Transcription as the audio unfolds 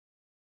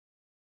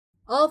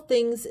All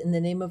Things in the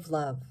Name of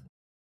Love,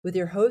 with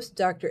your host,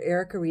 Dr.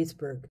 Erica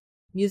Riesberg.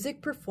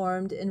 Music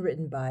performed and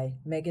written by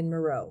Megan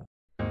Moreau.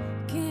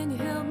 Can you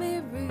help me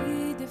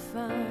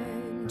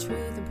redefine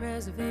truth and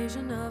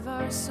preservation of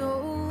our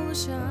soul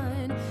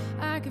shine?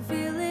 I can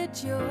feel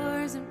it,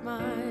 yours and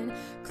mine.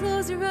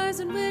 Close your eyes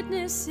and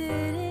witness it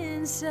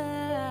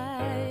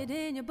inside.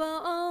 In your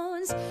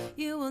bones,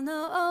 you will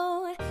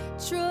know.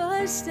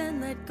 Trust and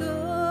let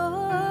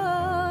go.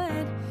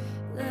 And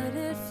let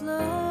it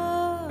flow.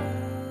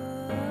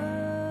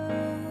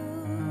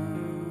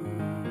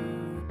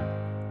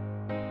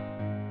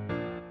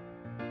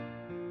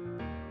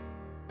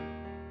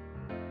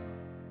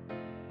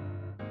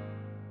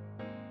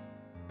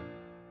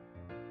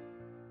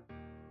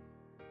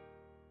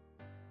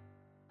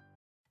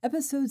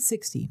 Episode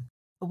 60,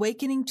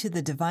 Awakening to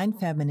the Divine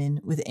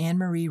Feminine with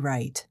Anne-Marie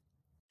Wright.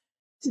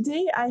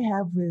 Today I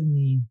have with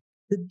me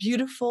the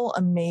beautiful,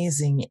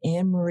 amazing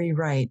Anne-Marie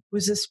Wright, who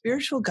is a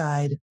spiritual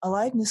guide,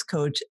 aliveness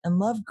coach, and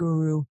love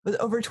guru with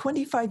over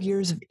 25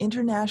 years of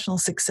international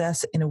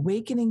success in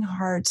awakening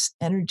hearts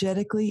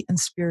energetically and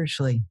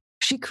spiritually.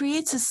 She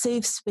creates a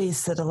safe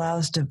space that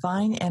allows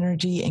divine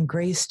energy and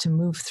grace to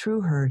move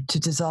through her to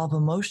dissolve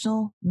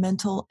emotional,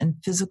 mental, and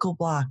physical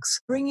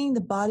blocks, bringing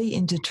the body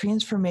into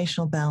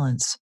transformational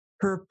balance.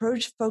 Her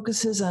approach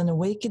focuses on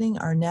awakening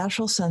our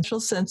natural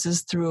central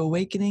senses through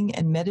awakening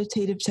and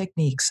meditative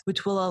techniques,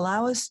 which will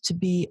allow us to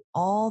be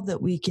all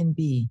that we can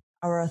be,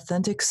 our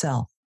authentic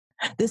self.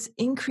 This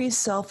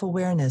increased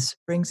self-awareness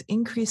brings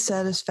increased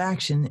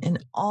satisfaction in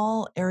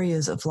all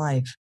areas of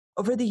life.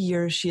 Over the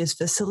years, she has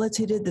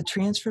facilitated the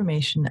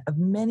transformation of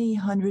many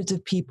hundreds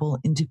of people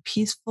into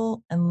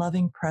peaceful and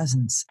loving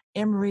presence.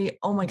 Anne-Marie,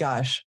 oh my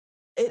gosh,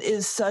 it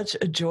is such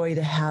a joy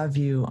to have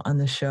you on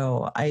the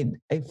show. I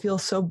feel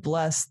so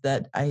blessed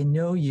that I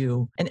know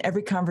you, and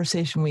every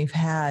conversation we've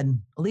had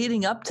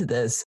leading up to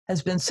this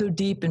has been so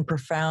deep and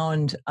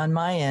profound on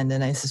my end,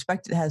 and I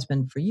suspect it has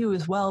been for you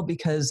as well,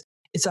 because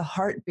it's a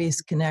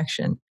heart-based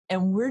connection,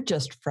 and we're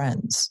just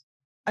friends.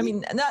 I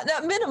mean,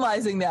 not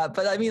minimizing that,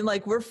 but I mean,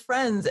 like, we're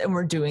friends and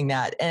we're doing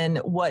that. And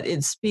what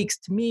it speaks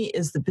to me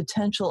is the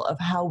potential of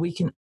how we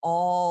can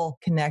all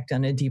connect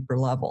on a deeper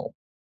level.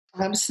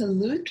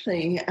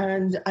 Absolutely.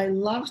 And I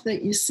love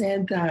that you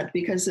said that,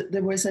 because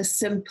there was a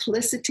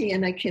simplicity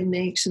and a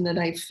connection that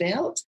I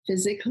felt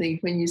physically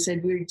when you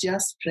said we're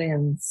just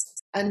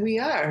friends. And we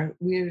are.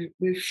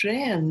 We're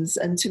friends.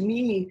 And to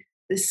me,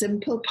 the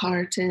simple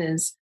part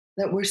is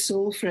that we're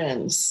soul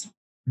friends.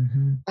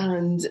 Mm-hmm.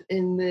 And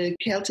in the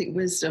Celtic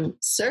wisdom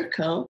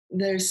circle,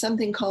 there's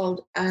something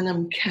called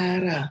Anam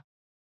Cara,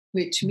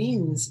 which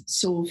means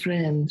soul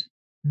friend.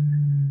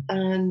 Mm-hmm.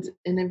 And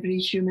in every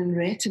human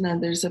retina,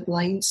 there's a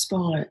blind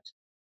spot.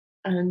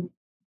 And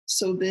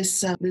so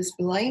this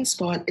blind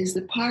spot is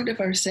the part of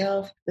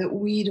ourselves that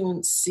we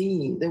don't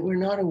see, that we're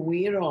not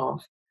aware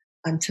of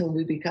until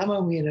we become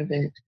aware of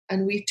it.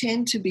 And we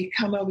tend to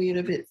become aware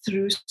of it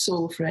through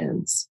soul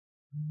friends.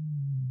 Mm-hmm.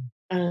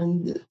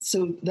 And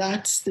so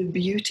that's the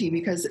beauty,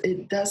 because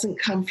it doesn't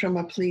come from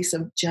a place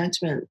of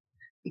judgment.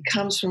 It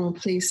comes from a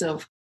place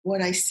of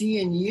what I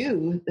see in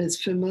you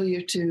that's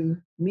familiar to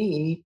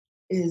me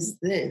is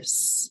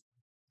this.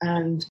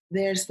 And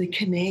there's the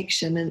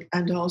connection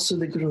and also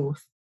the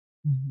growth.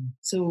 Mm-hmm.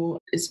 So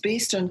it's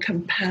based on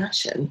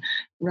compassion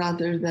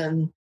rather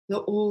than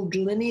the old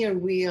linear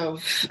way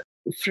of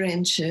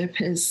friendship.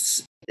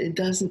 It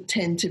doesn't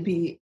tend to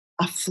be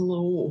a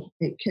flow.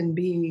 It can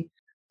be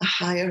a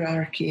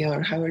hierarchy,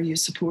 or how are you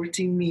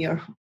supporting me,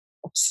 or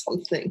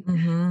something,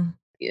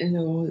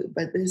 mm-hmm.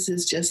 But this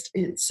is just,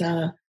 it's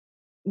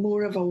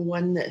more of a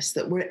oneness,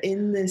 that we're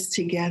in this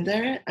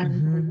together and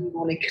mm-hmm. we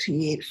want to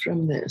create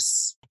from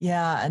this.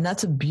 Yeah. And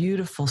that's a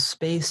beautiful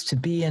space to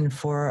be in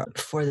for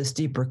this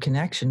deeper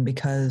connection,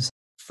 because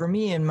for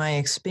me in my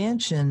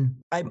expansion,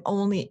 I'm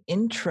only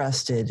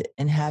interested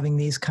in having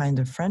these kind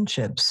of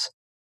friendships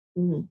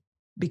mm-hmm.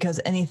 because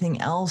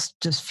anything else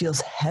just feels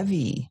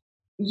heavy.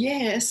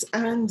 Yes,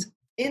 and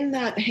in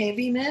that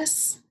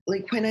heaviness,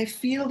 like when I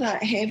feel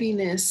that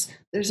heaviness,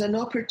 there's an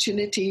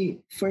opportunity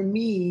for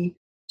me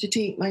to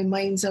take my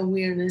mind's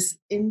awareness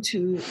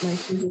into my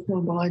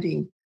physical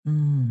body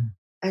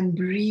and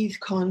breathe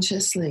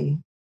consciously,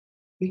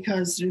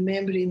 because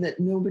remembering that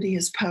nobody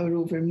has power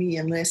over me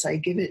unless I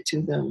give it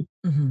to them.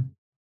 Mm-hmm.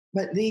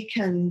 But they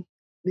can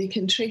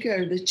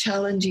trigger the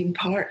challenging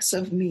parts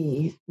of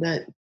me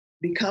that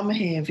become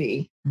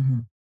heavy. Mm-hmm.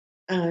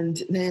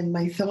 And then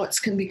my thoughts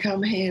can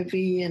become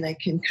heavy, and I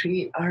can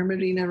create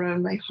armoring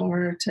around my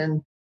heart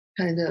and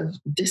kind of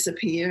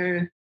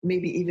disappear,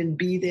 maybe even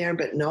be there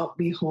but not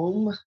be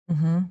home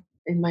mm-hmm.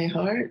 in my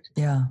heart.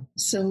 Yeah.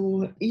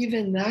 So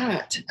even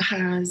that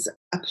has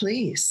a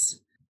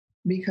place,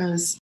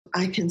 because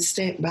I can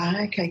step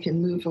back, I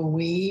can move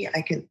away,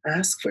 I can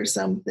ask for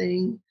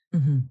something.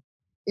 Mm-hmm.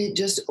 It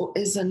just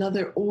is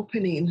another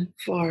opening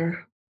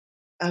for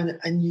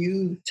a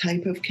new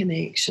type of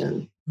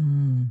connection.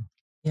 Mm.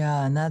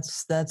 Yeah, and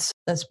that's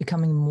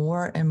becoming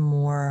more and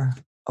more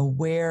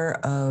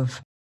aware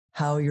of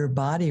how your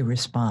body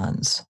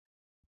responds.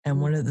 And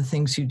one of the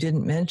things you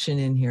didn't mention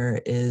in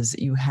here is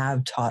you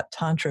have taught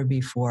Tantra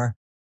before,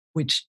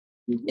 which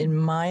in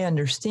my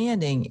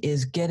understanding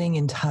is getting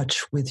in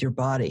touch with your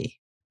body.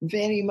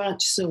 Very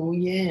much so,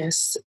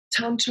 yes.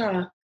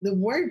 Tantra, the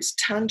word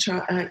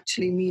Tantra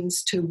actually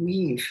means to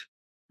weave.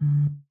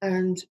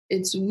 And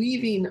it's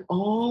weaving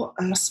all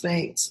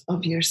aspects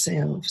of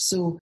yourself.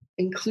 So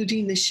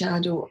including the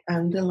shadow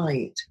and the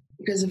light.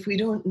 Because if we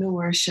don't know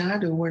our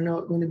shadow, we're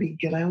not going to be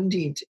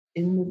grounded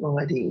in the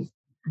body.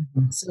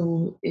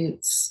 So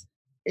it's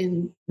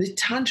in the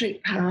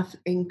tantric path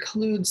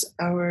includes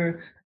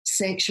our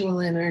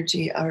sexual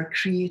energy, our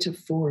creative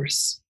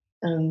force,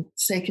 and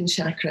second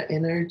chakra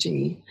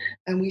energy.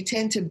 And we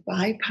tend to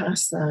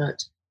bypass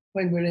that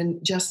when we're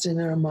just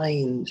in our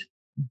mind.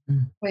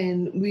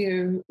 When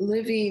we're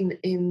living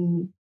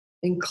in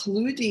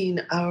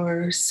including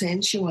our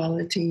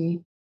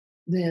sensuality,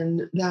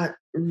 then that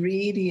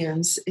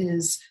radiance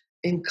is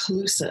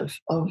inclusive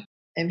of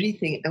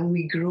everything, and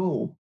we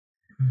grow.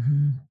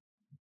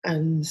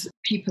 And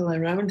people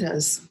around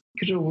us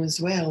grow as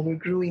well. We're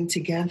growing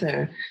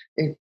together.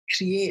 It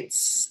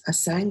creates a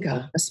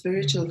sangha, a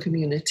spiritual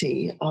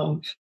community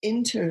of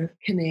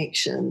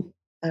interconnection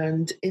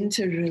and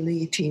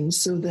interrelating,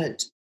 so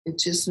that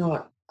it's just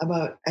not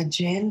about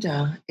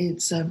agenda,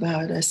 it's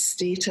about a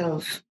state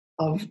of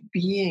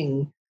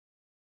being.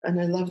 And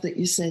I love that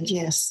you said,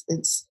 yes,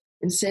 it's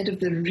instead of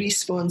the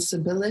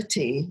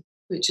responsibility,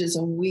 which is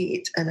a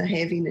weight and a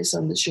heaviness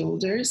on the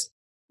shoulders,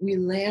 we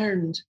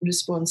learned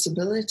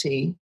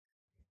responsibility.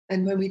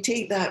 And when we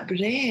take that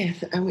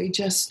breath and we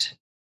just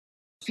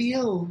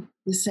feel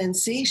the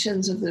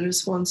sensations of the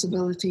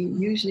responsibility,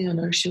 usually on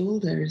our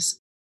shoulders,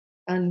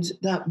 and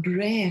that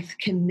breath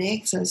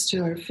connects us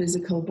to our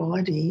physical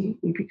body,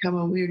 we become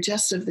aware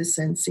just of the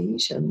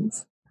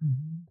sensations,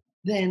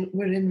 then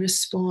we're in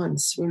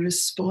response. We're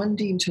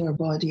responding to our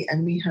body,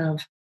 and we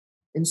have,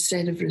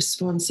 instead of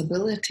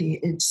responsibility,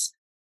 it's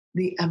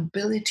the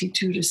ability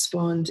to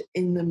respond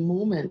in the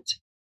moment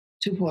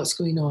to what's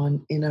going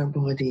on in our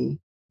body.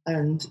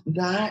 And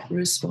that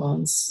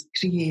response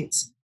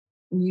creates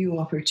new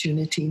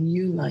opportunity,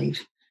 new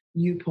life,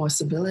 new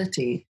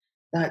possibility.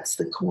 That's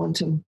the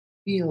quantum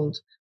field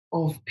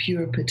of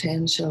pure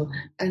potential.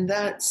 And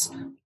that's,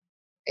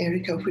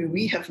 Erica, where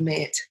we have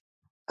met,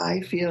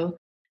 I feel,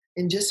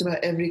 in just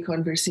about every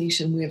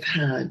conversation we've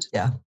had.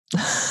 Yeah.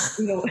 It's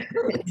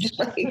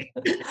like,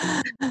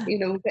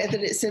 whether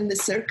it's in the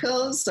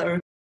circles or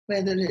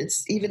whether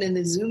it's even in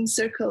the Zoom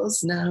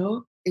circles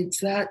now,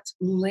 it's that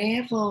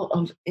level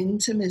of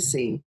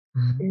intimacy,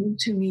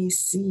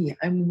 intimacy.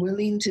 I'm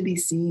willing to be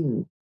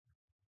seen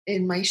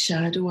in my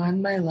shadow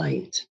and my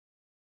light.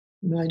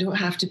 I don't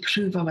have to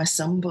prove I'm a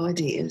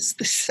somebody. It's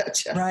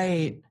such a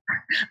right.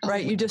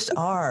 You just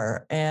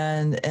are,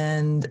 and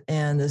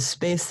the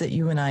space that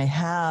you and I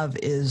have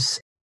is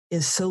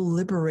so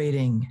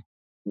liberating,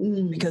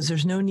 because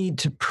there's no need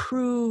to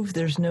prove.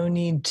 There's no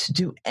need to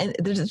do, and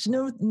there's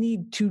no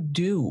need to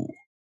do.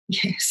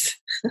 Yes,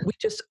 we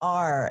just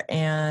are,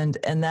 and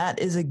that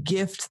is a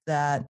gift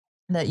that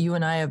you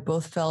and I have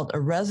both felt a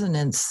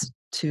resonance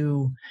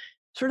to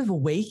sort of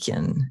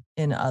awaken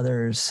in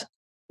others.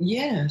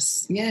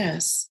 Yes.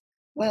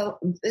 Well,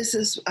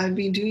 I've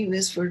been doing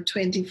this for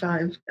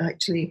 25,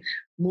 actually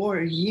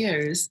more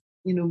years,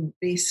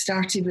 they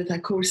started with A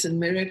Course in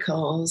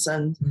Miracles,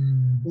 and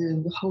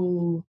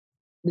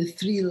the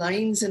 3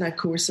 lines in A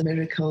Course in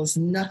Miracles: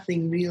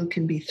 nothing real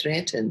can be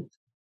threatened.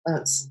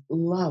 That's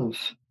love.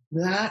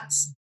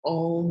 That's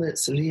all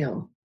that's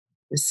real.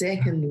 The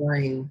second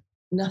line: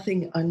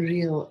 nothing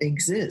unreal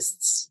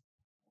exists.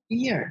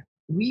 Fear.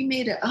 We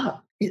made it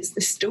up. It's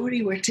the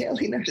story we're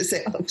telling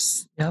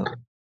ourselves. Yep.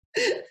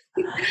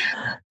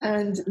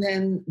 And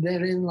then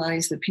therein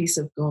lies the peace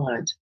of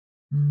God.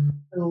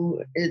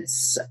 So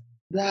it's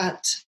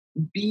that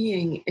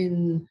being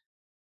in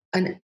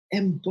an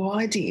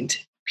embodied,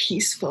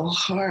 peaceful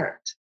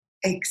heart,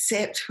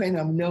 except when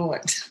I'm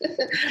not.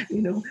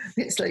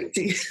 It's like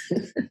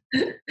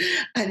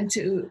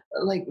to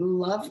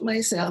love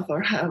myself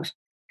or have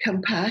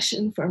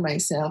compassion for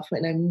myself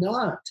when I'm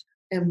not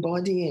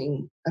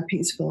embodying a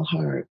peaceful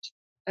heart.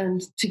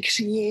 And to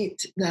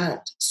create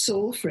that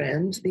soul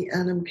friend, the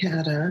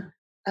Anamkara,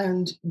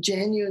 and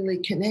genuinely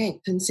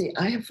connect and say,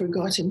 I have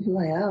forgotten who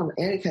I am.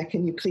 Erica,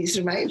 can you please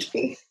remind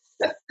me?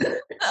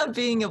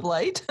 Being of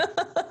light.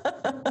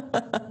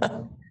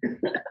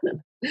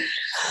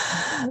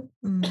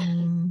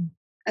 And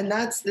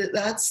that's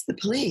the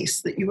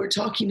place that you were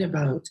talking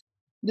about.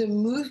 The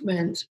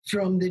movement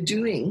from the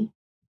doing,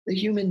 the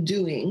human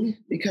doing,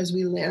 because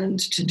we learned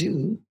to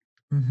do,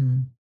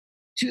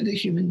 to the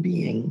human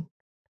being.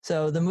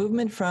 So the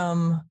movement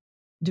from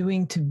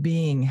doing to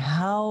being,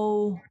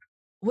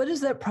 what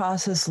does that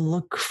process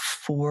look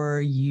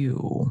for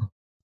you?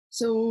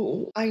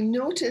 So I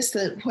notice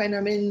that when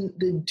I'm in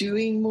the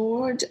doing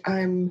mode,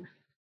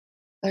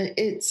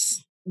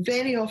 it's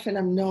very often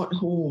I'm not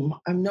home.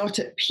 I'm not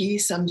at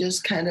peace. I'm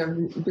just kind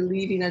of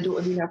believing I don't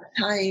have enough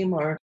time,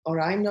 or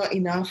I'm not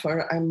enough,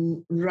 or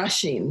I'm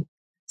rushing.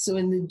 So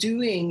in the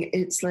doing,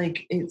 it's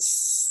like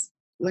it's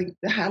like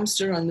the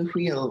hamster on the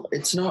wheel.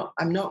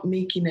 I'm not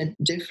making a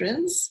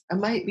difference. I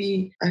might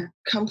be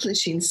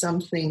accomplishing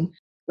something,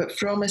 but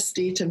from a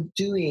state of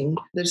doing,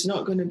 there's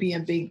not going to be a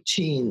big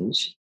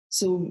change.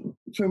 So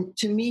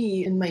to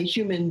me, in my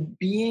human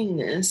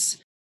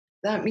beingness,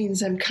 that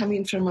means I'm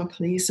coming from a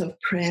place of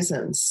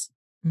presence.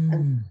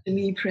 And to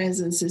me,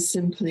 presence is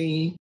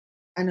simply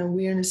an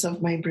awareness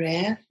of my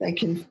breath. I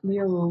can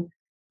feel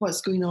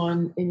what's going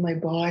on in my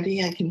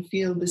body. I can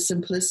feel the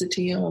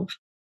simplicity of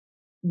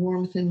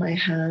warmth in my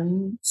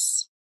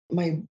hands.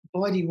 My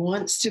body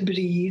wants to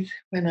breathe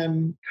when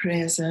I'm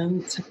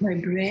present. My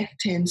breath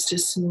tends to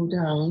slow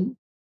down.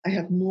 I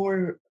have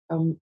more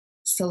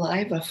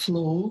saliva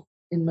flow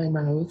in my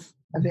mouth,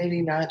 a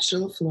very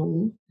natural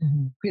flow.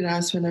 Mm-hmm.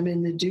 Whereas when I'm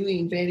in the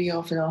doing, very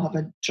often I'll have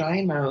a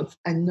dry mouth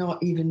and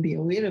not even be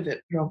aware of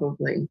it,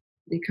 probably,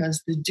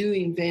 because the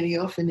doing very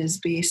often is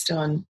based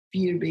on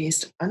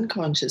fear-based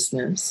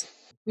unconsciousness,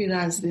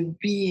 whereas the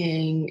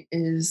being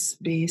is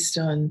based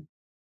on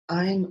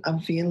I'm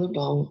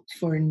available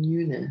for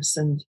newness.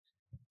 And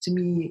to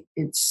me,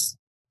 it's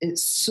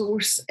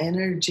source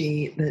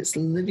energy that's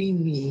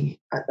living me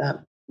at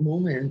that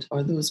moment,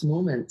 or those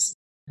moments,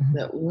 mm-hmm.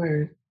 that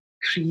we're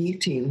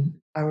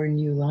creating our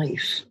new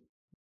life.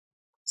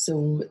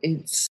 So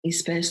it's,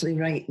 especially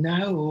right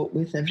now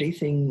with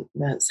everything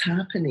that's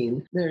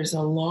happening, there's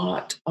a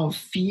lot of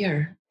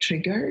fear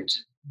triggered.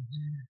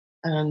 Mm-hmm.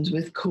 And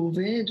with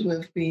COVID,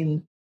 we've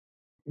been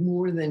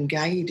more than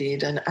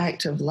guided. An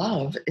act of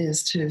love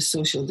is to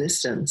social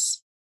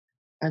distance.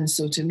 And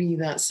so to me,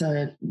 that's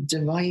a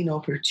divine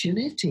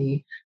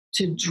opportunity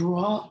to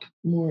drop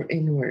more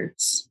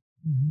inwards.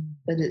 Mm-hmm.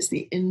 That it's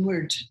the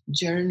inward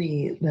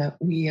journey that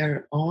we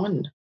are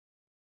on,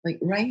 like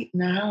right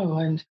now.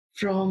 And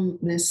from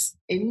this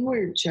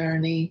inward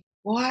journey,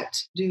 what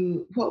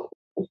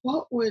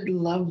would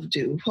love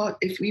do? What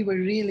if we were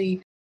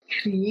really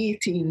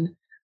creating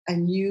a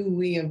new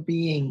way of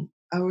being,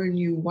 our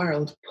new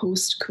world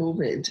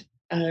post-COVID,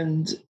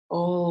 and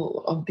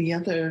all of the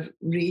other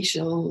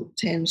racial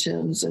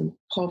tensions and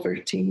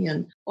poverty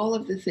and all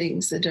of the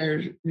things that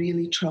are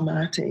really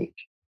traumatic?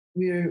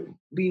 We're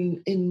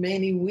being in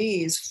many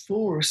ways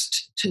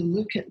forced to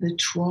look at the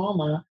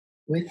trauma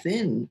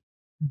within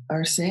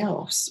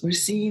ourselves. We're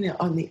seeing it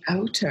on the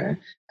outer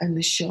and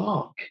the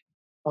shock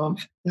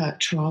of that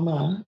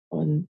trauma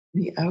on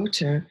the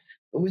outer.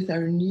 But with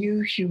our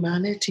new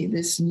humanity,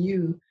 this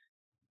new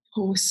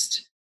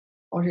post,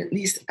 or at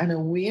least an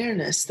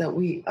awareness that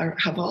we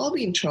have all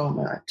been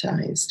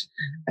traumatized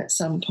at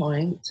some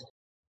point,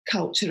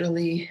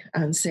 culturally,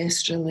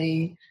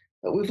 ancestrally,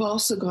 but we've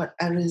also got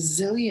a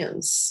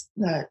resilience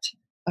that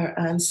our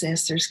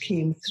ancestors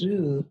came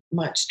through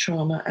much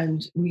trauma,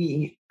 and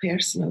we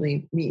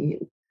personally, me,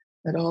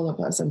 that all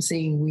of us, I'm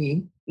saying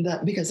we,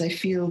 that because I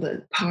feel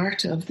that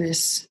part of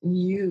this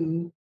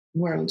new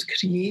world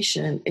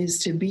creation is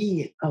to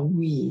be a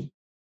we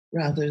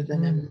rather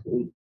than a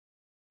me.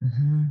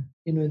 Mm-hmm.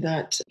 You know,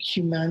 that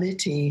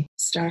humanity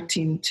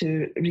starting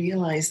to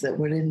realize that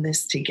we're in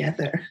this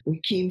together. We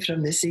came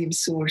from the same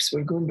source.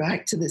 We're going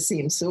back to the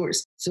same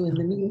source. So in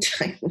the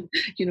meantime,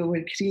 you know,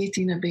 we're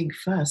creating a big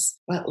fuss.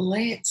 But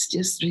let's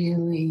just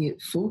really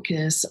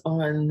focus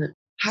on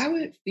how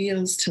it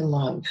feels to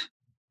love.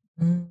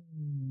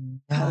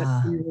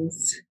 How it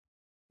feels,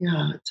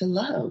 to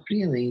love,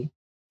 really.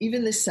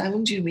 Even the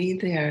sound you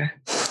made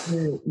there,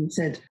 you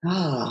said,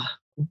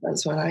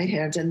 that's what I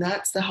heard, and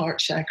that's the heart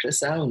chakra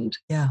sound.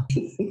 Yeah,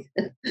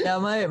 yeah.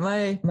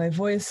 My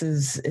voice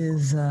is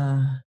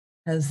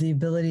has the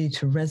ability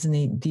to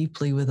resonate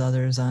deeply with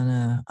others on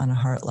a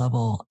heart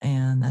level,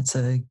 and that's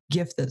a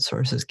gift that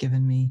Source has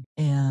given me.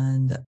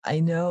 And I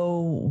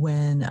know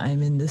when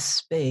I'm in this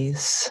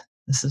space,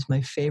 this is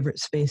my favorite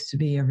space to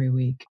be every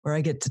week, where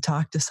I get to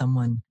talk to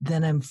someone.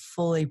 Then I'm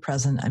fully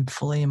present. I'm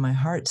fully in my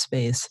heart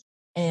space,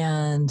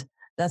 and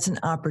that's an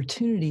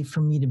opportunity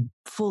for me to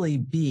fully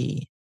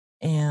be.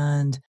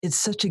 And it's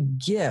such a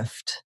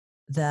gift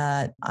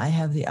that I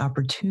have the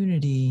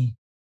opportunity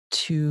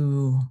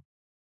to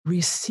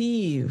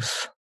receive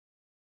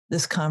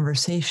this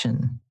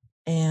conversation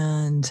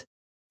and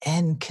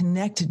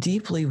connect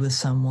deeply with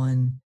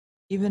someone.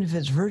 Even if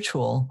it's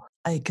virtual,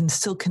 I can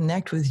still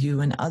connect with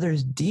you and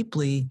others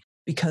deeply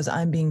because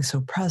I'm being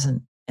so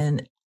present.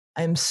 And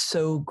I'm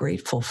so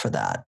grateful for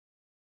that.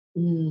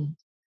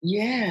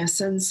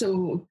 Yes. And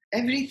so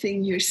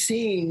everything you're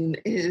saying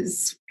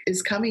is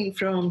coming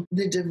from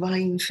the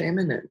divine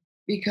feminine,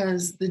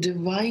 because the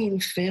divine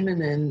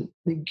feminine,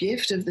 the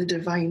gift of the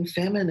divine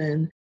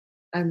feminine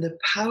and the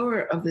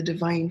power of the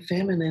divine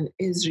feminine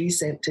is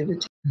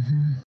receptivity.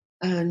 Mm-hmm.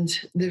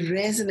 And the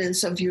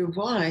resonance of your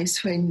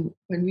voice when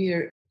we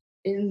are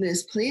in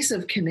this place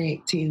of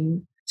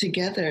connecting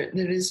together,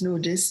 there is no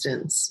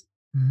distance.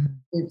 Mm-hmm.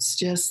 It's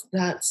just,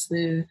 that's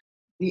the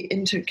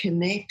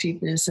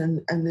interconnectedness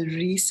and the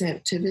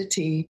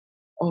receptivity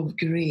of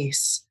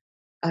grace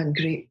and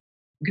great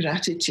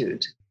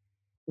gratitude,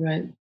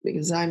 right?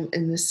 Because I'm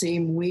in the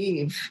same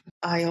wave.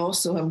 I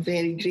also am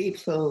very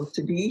grateful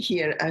to be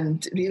here,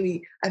 and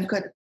really I've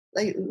got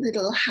like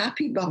little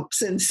happy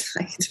bumps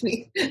inside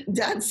me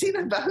dancing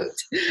about,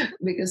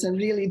 because I'm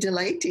really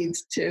delighted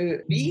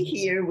to be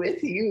here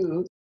with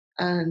you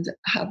and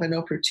have an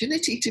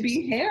opportunity to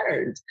be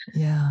heard.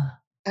 Yeah.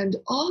 And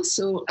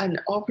also an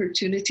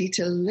opportunity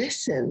to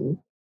listen,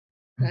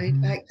 right?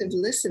 Mm-hmm. Active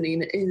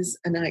listening is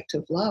an act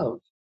of love.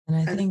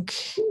 And I think,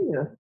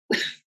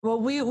 well,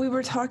 we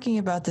were talking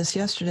about this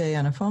yesterday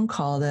on a phone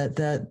call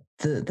that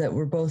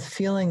we're both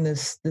feeling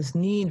this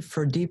need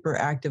for deeper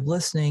active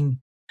listening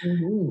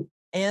mm-hmm.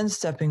 and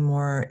stepping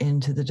more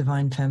into the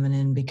divine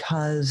feminine,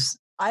 because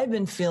I've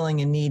been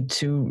feeling a need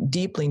to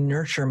deeply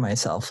nurture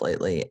myself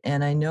lately.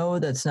 And I know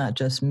that's not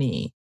just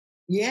me.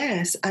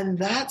 Yes, and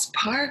that's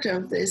part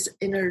of this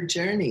inner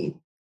journey.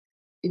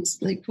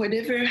 It's like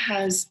whatever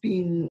has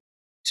been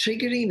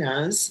triggering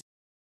us,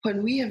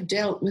 when we have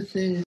dealt with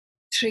the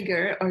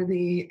trigger or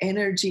the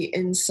energy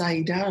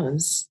inside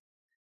us,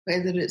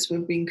 whether it's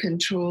we've been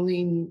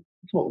controlling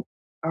what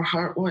our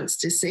heart wants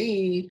to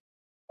say,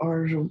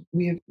 or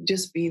we have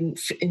just been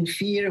in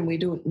fear and we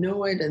don't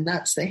know it, and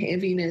that's the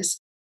heaviness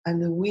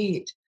and the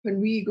weight. When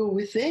we go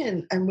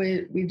within and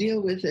we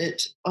deal with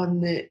it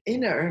on the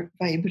inner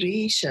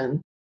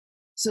vibration,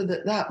 so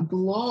that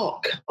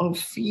block of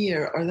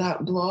fear or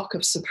that block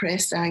of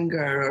suppressed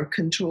anger or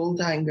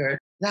controlled anger,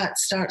 that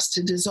starts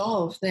to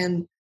dissolve,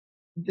 then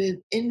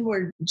the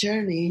inward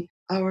journey,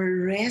 our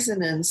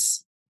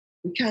resonance,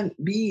 we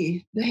can't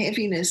be, the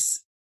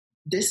heaviness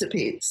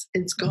dissipates,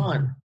 it's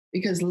gone, mm-hmm.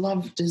 because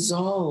love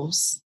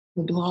dissolves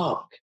the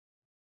block.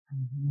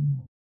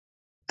 Mm-hmm.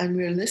 And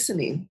we're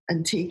listening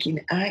and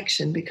taking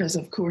action, because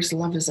of course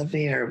love is a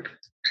verb.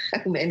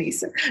 How many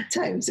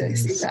times I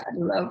say that? I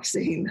love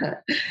saying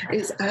that.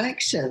 It's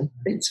action,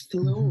 it's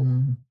flow,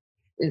 mm-hmm.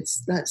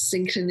 It's that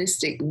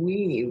synchronistic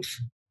wave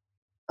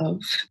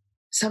of,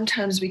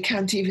 sometimes we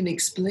can't even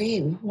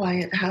explain why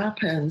it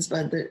happens,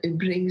 but it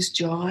brings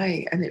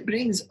joy and it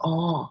brings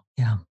awe.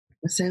 Yeah.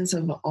 A sense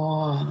of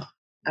awe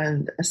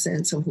and a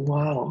sense of,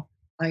 wow,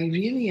 I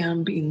really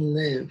am being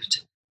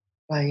lived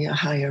by a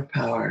higher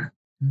power.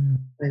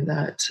 By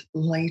that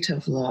light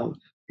of love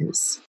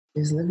is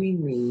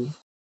living me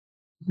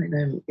when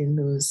I'm in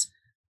those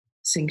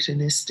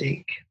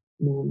synchronistic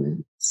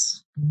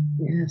moments.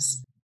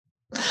 Yes.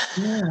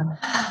 Yeah.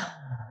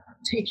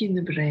 Taking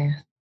the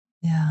breath.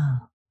 Yeah.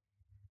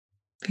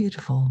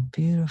 Beautiful,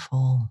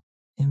 beautiful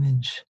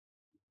image.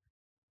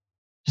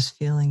 Just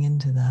feeling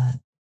into that.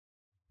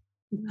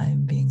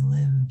 I'm being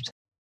lived.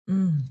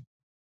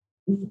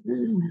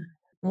 Mm-hmm.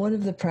 One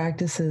of the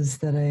practices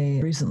that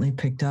I recently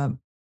picked up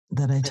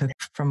that I took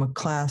from a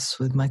class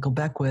with Michael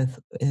Beckwith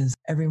is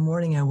every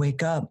morning I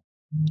wake up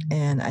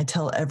and I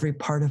tell every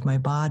part of my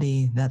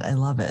body that I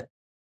love it.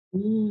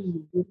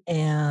 Mm-hmm.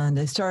 And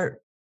I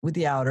start with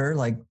the outer,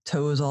 like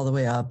toes all the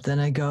way up. Then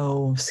I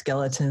go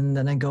skeleton,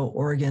 then I go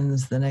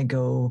organs, then I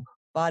go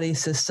body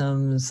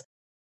systems.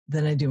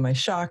 Then I do my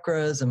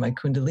chakras and my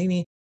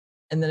kundalini,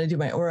 and then I do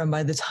my aura. And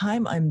by the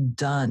time I'm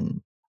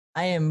done,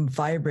 I am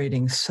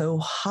vibrating so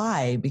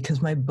high because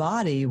my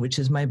body, which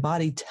is my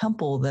body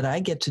temple that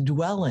I get to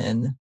dwell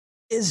in,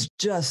 is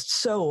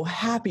just so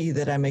happy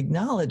that I'm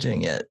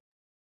acknowledging it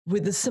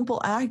with the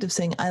simple act of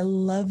saying, I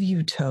love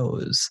you,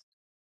 toes.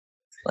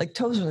 Like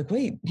toes are like,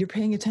 wait, you're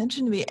paying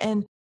attention to me.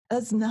 And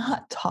that's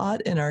not taught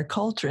in our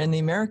culture. In the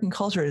American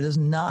culture, it is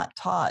not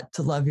taught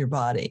to love your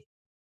body.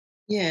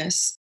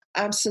 Yes,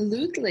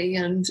 absolutely.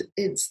 And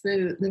it's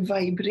the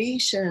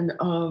vibration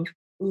of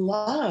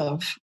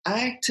love,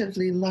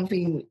 actively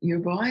loving your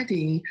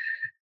body.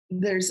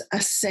 There's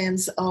a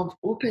sense of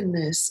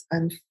openness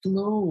and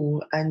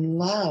flow and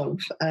love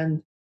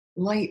and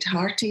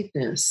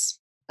lightheartedness.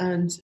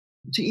 And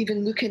to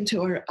even look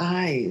into our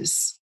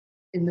eyes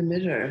in the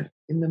mirror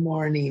in the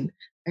morning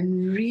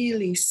and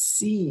really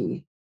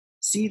see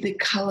the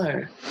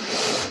color,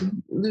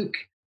 look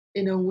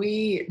in a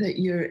way that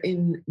you're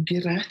in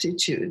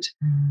gratitude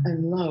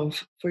and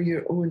love for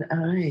your own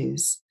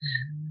eyes.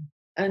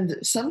 And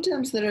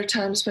sometimes there are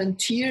times when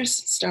tears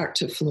start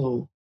to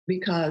flow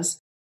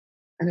because,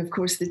 and of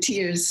course the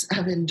tears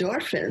have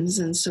endorphins,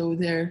 and so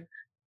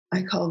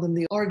I call them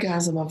the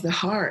orgasm of the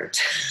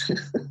heart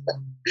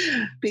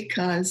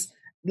because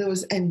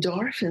those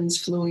endorphins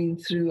flowing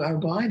through our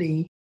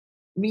body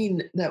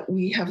mean that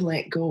we have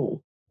let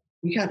go.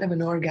 We can't have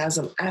an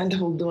orgasm and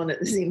hold on at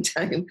the same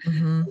time.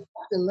 Mm-hmm. We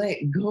have to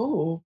let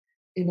go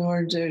in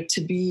order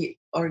to be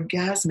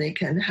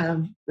orgasmic and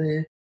have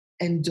the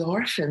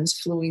endorphins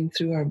flowing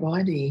through our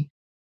body.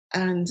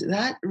 And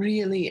that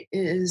really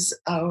is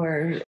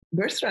our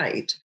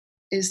birthright,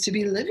 is to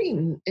be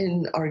living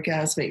in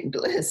orgasmic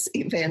bliss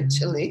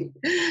eventually.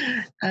 Mm-hmm.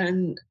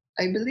 And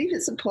I believe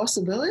it's a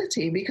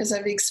possibility because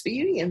I've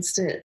experienced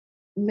it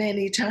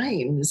many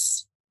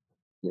times,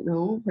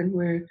 when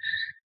we're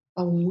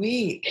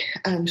awake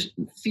and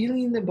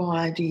feeling the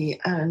body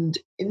and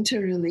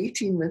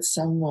interrelating with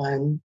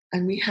someone,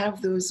 and we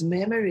have those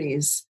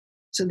memories,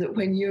 so that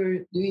when you're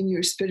doing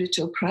your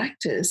spiritual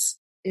practice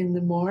in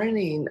the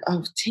morning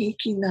of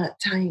taking that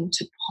time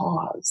to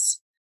pause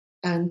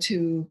and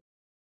to,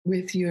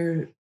 with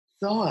your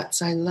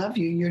thoughts, I love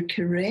you, you're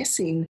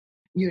caressing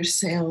your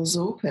cells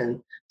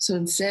open. So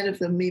instead of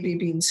them maybe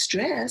being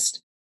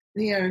stressed,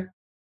 they're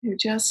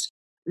just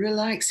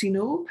relaxing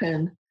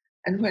open.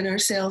 And when our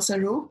cells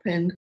are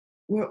open,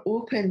 we're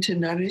open to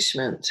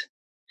nourishment,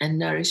 and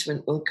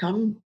nourishment will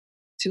come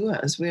to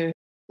us. We're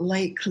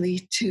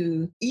likely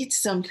to eat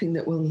something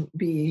that will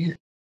be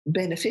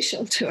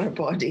beneficial to our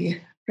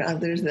body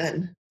rather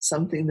than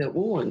something that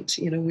won't.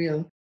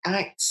 We'll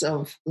acts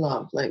of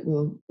love, like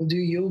we'll do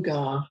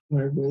yoga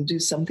or we'll do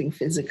something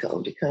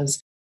physical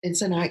because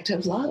it's an act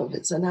of love.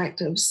 It's an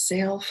act of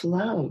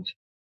self-love.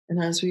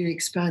 And as we're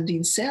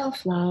expanding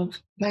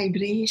self-love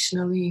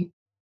vibrationally,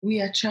 we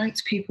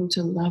attract people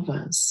to love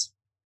us.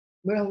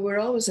 Well, we're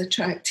always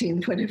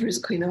attracting whatever's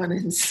going on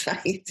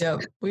inside.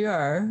 Yep, we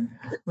are.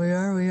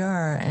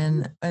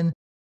 And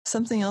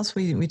something else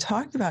we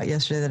talked about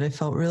yesterday that I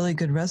felt really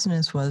good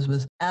resonance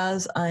was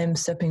as I'm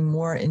stepping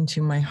more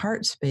into my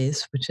heart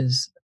space, which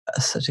is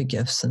such a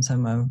gift since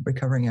I'm a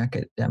recovering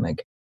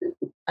academic,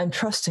 I'm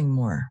trusting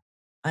more.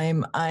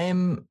 I'm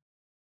an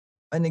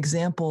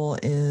example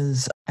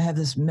is I have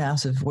this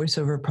massive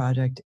voiceover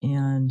project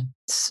and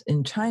it's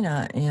in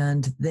China,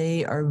 and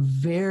they are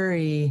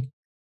very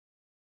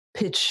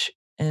pitch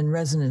and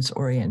resonance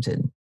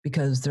oriented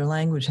because their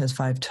language has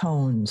 5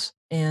 tones.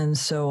 And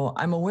so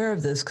I'm aware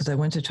of this because I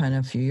went to China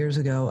a few years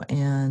ago.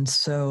 And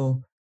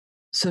so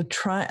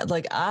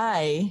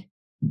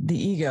the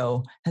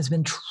ego has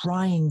been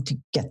trying to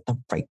get the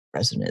right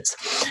resonance.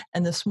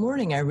 And this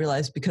morning I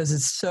realized, because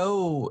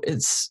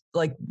it's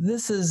like,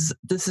 this is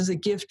a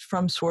gift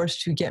from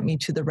source to get me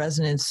to the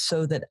resonance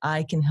so that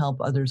I can help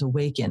others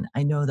awaken.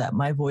 I know that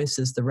my voice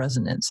is the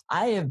resonance.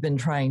 I have been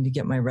trying to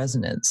get my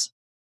resonance.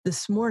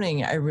 This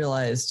morning I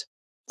realized,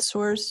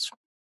 source,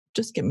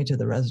 just get me to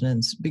the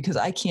resonance, because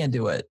I can't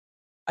do it.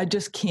 I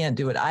just can't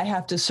do it. I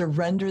have to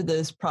surrender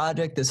this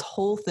project, this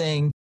whole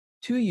thing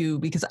to you,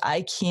 because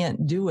I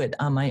can't do it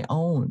on my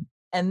own.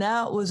 And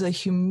that was a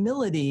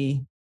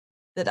humility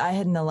that I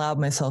hadn't allowed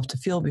myself to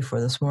feel before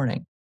this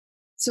morning.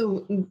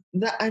 So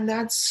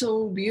that's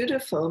so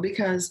beautiful,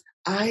 because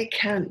I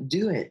can't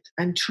do it.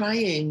 I'm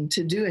trying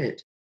to do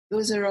it.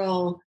 Those are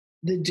all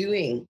the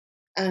doing.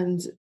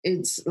 And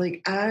it's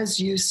like,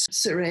 as you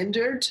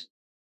surrendered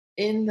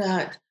in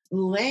that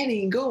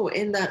letting go,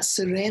 in that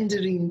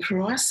surrendering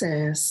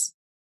process,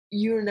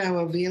 you're now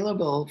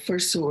available for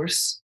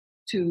source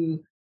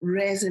to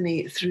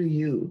resonate through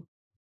you.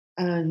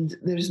 And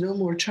there's no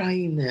more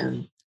trying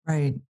then.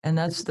 Right. And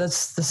that's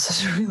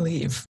such a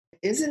relief.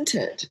 Isn't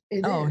it?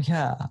 Is.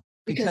 Yeah.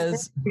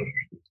 Because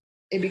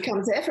it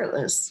becomes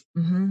effortless.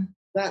 Mm-hmm.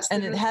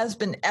 It has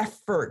been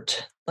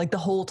effort. Like the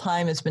whole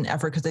time it's been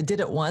effort, because I did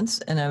it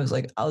once and I was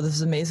like, oh, this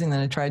is amazing.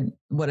 Then I tried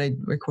what I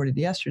recorded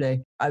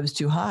yesterday. I was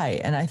too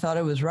high and I thought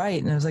I was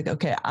right. And I was like,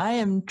 okay,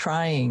 I'm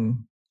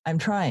trying.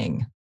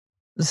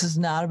 This is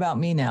not about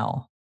me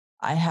now.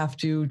 I have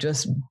to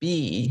just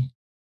be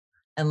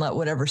and let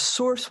whatever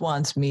source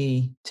wants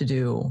me to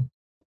do.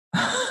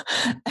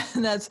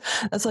 And that's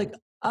like,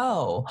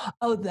 oh,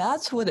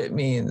 that's what it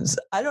means.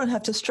 I don't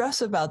have to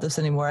stress about this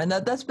anymore. And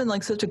that's been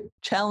like such a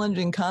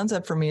challenging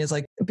concept for me, is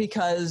like,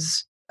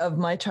 because of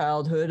my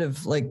childhood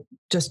of like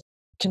just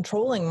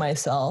controlling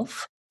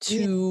myself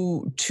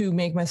to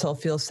make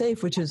myself feel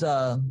safe, which is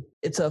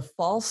it's a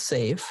false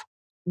safe.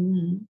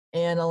 Mm-hmm.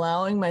 And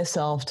allowing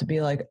myself to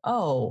be like,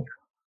 oh,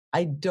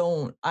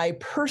 I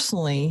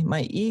personally,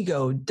 my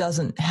ego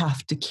doesn't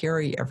have to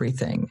carry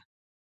everything.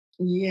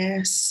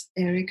 Yes,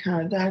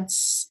 Erica,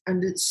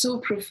 and it's so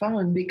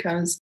profound,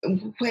 because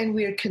when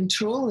we're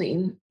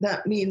controlling,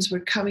 that means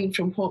we're coming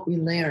from what we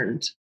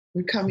learned.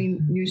 We're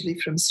coming usually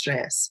from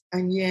stress.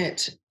 And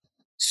yet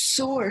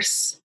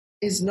source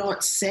is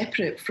not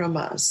separate from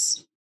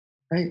us,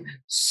 right?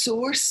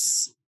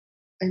 Source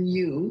and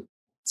you,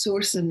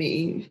 source and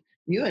me,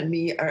 you and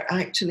me are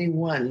actually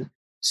one.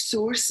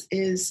 Source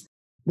is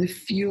the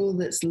fuel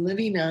that's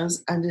living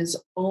us and is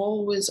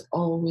always,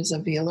 always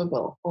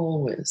available,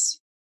 always.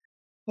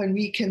 When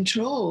we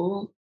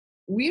control,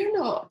 we're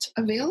not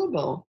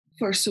available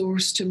for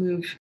source to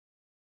move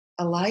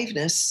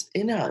aliveness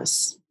in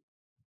us.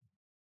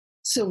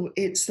 So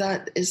it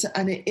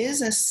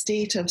is a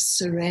state of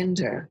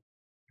surrender.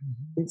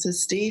 Mm-hmm. It's a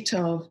state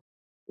of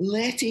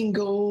letting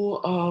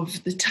go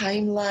of the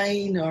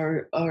timeline,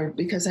 or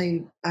because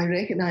I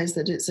recognize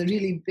that it's a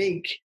really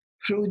big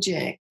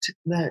project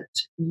that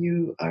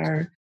you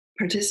are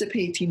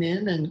participating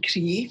in and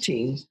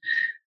creating.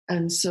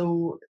 And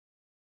so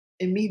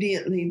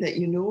immediately that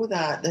you know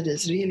that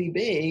is really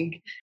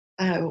big,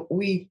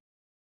 we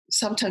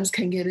sometimes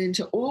can get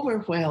into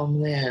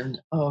overwhelm then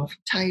of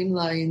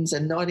timelines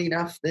and not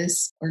enough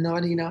this or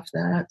not enough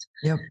that.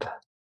 Yep.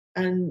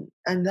 And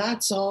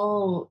that's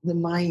all the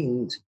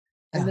mind.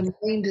 Yeah. And the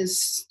mind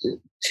is,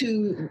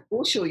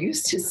 Osho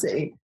used to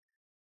say,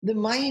 the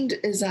mind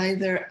is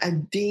either a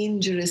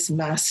dangerous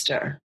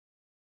master,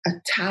 a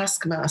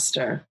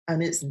taskmaster,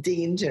 and it's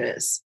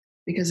dangerous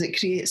because it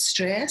creates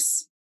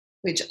stress,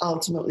 which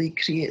ultimately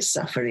creates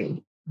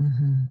suffering,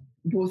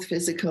 both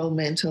physical,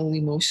 mental,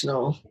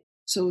 emotional.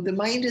 So the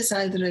mind is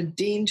either a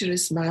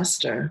dangerous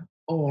master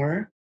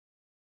or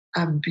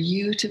a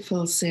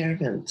beautiful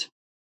servant.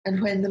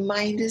 And when the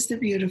mind is the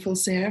beautiful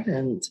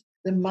servant,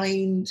 the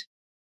mind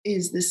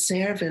is the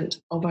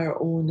servant of our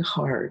own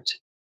heart.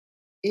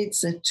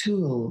 It's a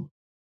tool.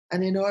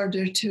 And in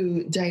order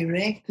to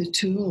direct the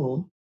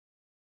tool,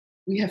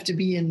 we have to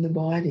be in the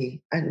body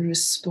and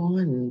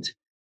respond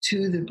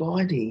to the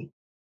body.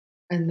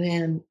 And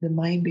then the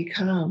mind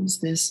becomes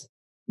this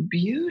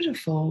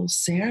beautiful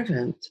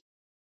servant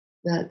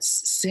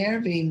that's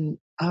serving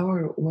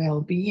our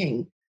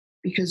well-being,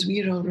 because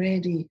we're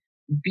already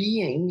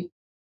being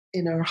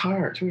in our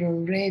heart. We're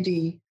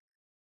already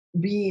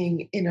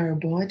being in our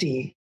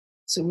body.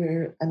 So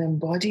we're an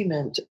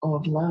embodiment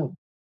of love.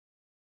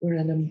 We're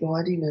an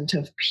embodiment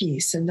of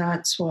peace. And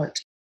that's what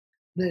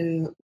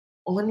the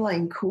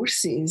online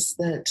courses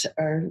that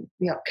are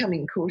the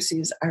upcoming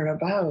courses are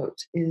about,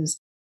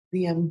 is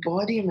the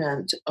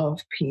embodiment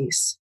of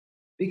peace.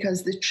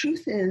 Because the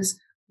truth is,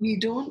 we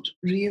don't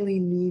really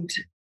need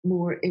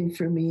more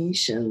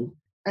information.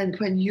 And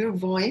when your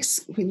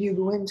voice, when you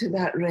go into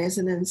that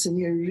resonance and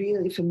you're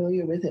really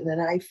familiar with it,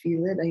 and I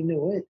feel it, I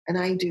know it, and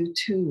I do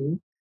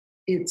too,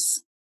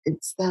 it's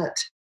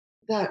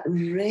that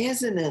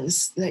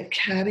resonance that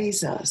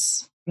carries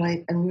us,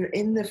 right? And we're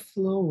in the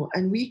flow,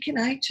 and we can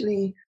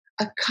actually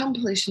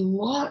accomplish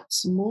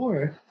lots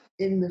more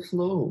in the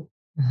flow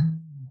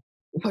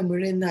when we're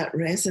in that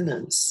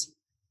resonance,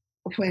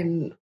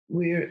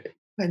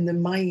 when the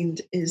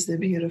mind is the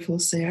beautiful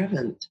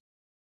servant,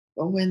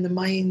 or when the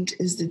mind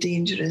is the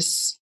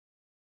dangerous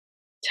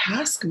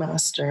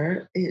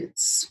taskmaster.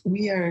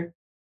 We are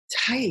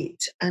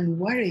tight and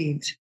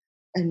worried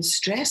and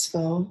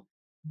stressful,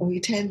 and we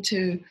tend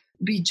to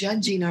be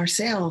judging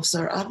ourselves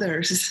or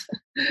others,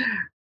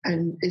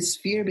 and it's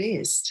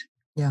fear-based.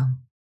 Yeah.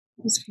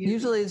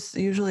 Usually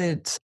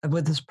it's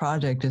with this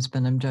project, it's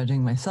been, I'm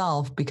judging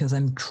myself because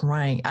I'm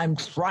trying,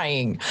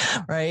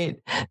 right,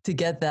 to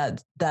get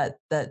that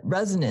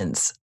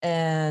resonance.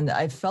 And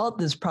I felt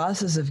this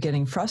process of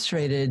getting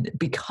frustrated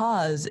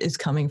because it's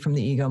coming from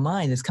the ego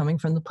mind. It's coming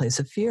from the place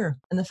of fear.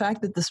 And the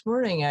fact that this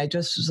morning I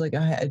just was like,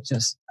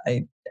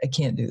 I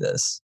can't do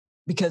this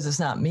because it's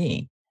not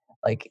me.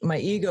 Like, my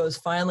ego is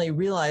finally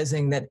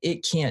realizing that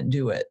it can't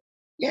do it.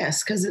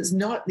 Yes, because it's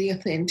not the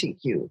authentic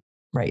you.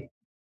 Right.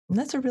 And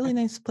that's a really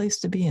nice place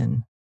to be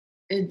in.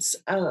 It's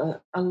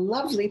a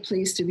lovely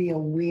place to be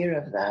aware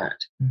of that.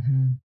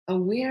 Mm-hmm.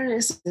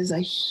 Awareness is a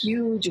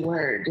huge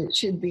word. It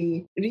should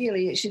be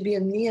a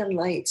neon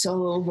lights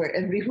all over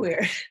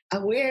everywhere.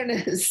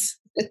 Awareness.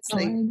 It's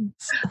like,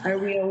 are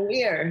we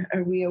aware?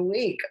 Are we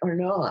awake or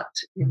not?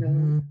 You know.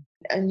 Mm-hmm.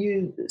 And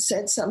you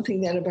said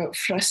something there about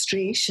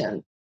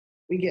frustration.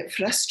 We get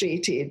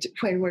frustrated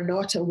when we're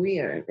not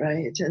aware,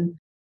 right? And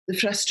the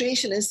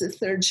frustration is the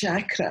third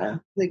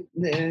chakra.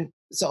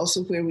 It's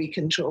also where we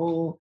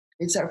control.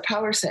 It's our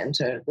power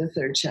center, the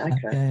third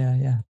chakra.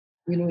 Yeah.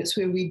 You know, it's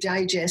where we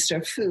digest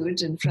our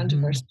food. In front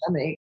of our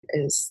stomach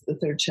is the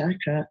third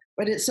chakra.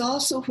 But it's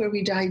also where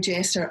we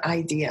digest our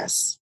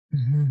ideas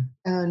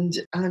and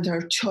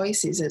our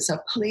choices. It's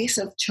a place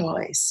of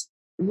choice.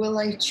 Will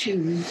I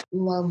choose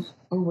love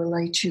or will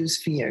I choose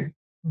fear?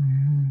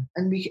 Mm-hmm.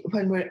 And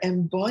when we're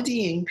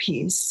embodying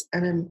peace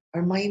and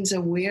our mind's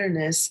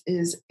awareness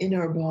is in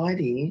our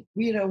body,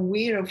 we are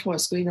aware of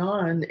what's going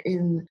on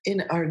in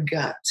our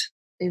gut,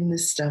 in the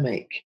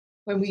stomach.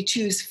 When we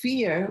choose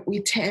fear, we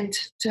tend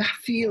to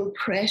feel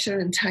pressure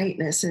and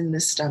tightness in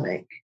the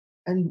stomach.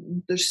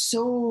 And there's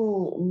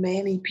so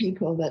many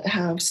people that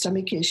have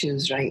stomach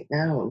issues right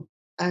now.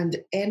 And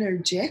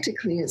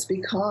energetically, it's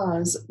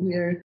because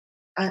we're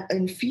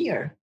in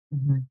fear.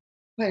 Mm-hmm.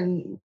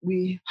 When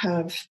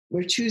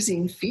we're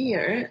choosing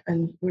fear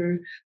and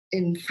we're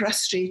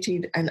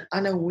frustrated and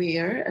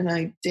unaware, and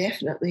I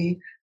definitely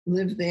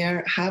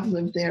have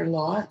lived there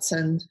lots,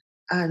 and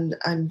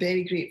I'm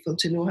very grateful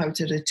to know how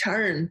to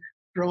return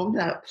from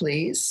that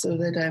place so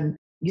that I'm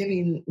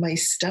giving my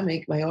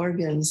stomach, my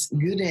organs,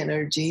 good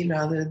energy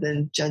rather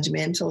than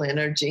judgmental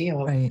energy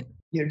of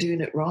you're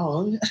doing it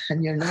wrong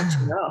and you're not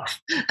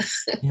enough.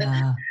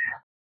 Yeah.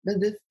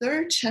 But the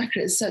third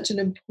chakra is such an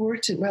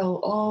important,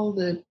 all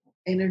the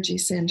energy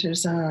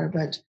centers are,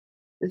 but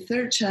the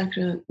third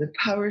chakra, the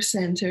power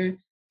center,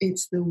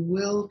 it's the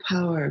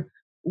willpower.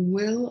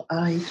 Will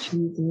I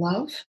choose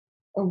love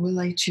or will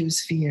I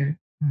choose fear?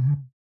 Mm-hmm.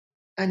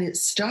 And it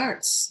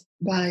starts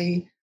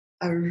by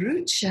a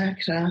root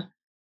chakra.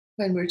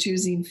 When we're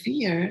choosing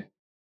fear,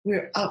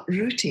 we're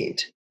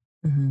uprooted.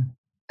 Mm-hmm.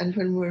 And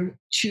when we're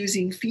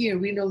choosing fear,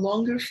 we no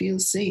longer feel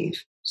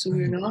safe. So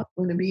we're not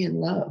going to be in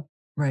love.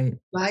 Right.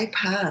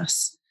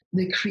 Bypass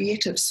the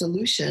creative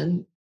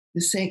solution,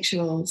 the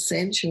sexual,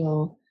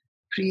 sensual,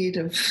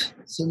 creative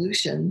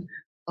solution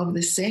of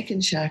the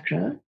second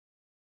chakra,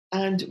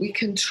 and we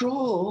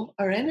control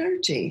our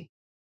energy.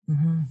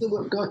 Mm-hmm. So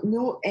we've got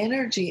no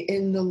energy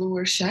in the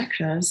lower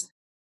chakras,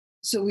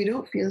 so we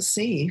don't feel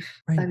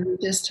safe, and we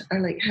just are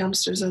like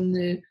hamsters on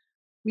the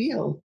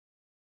wheel.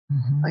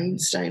 Mm-hmm.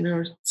 Einstein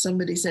or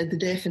somebody said the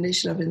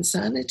definition of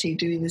insanity,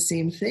 doing the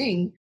same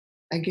thing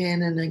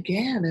again and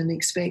again and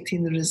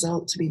expecting the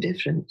result to be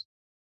different.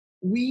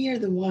 We are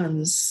the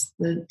ones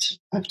that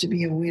have to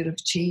be aware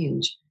of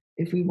change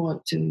if we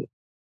want to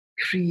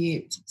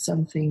create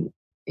something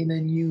in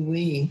a new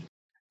way.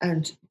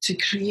 And to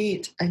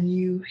create a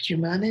new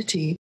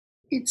humanity,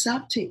 it's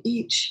up to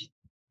each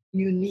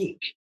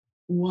unique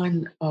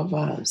one of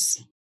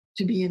us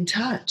to be in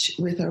touch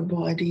with our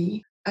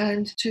body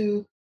and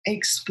to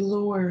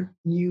explore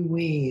new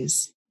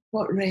ways.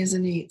 What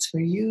resonates for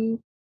you?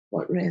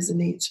 What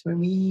resonates for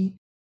me?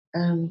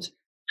 And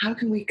how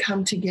can we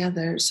come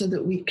together so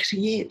that we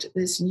create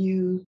this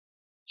new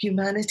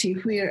humanity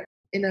where,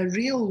 in a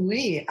real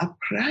way, a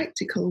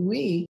practical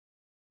way,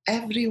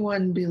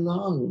 everyone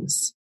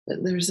belongs,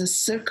 that there's a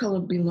circle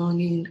of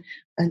belonging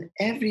and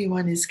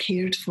everyone is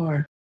cared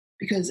for,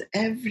 because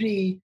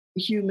every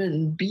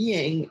human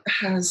being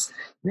has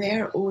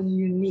their own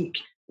unique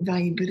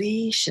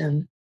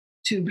vibration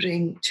to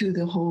bring to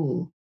the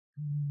whole.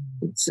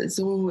 It's as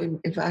though,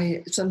 if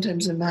I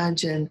sometimes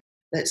imagine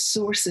that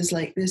source is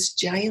like this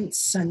giant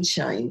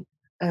sunshine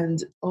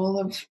and all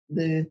of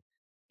the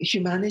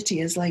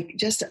humanity is like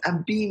just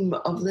a beam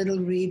of little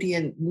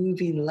radiant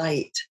moving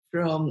light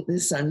from the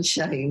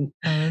sunshine.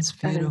 Oh, that's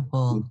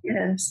beautiful.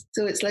 Yes.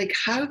 So it's like,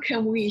 how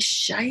can we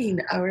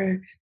shine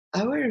our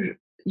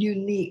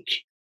unique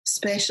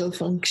special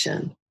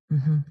function?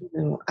 You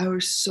know, our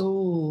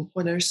soul,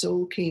 what our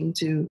soul came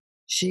to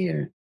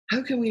share.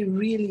 How can we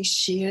really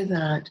share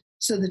that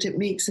so that it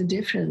makes a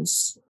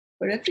difference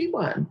for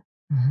everyone?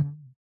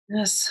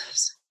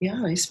 Yes.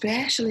 Yeah,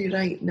 especially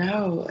right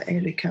now,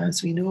 Erica,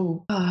 as we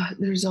know,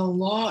 there's a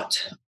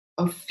lot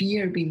of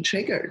fear being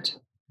triggered.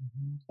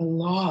 A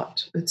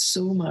lot, but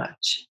so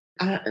much.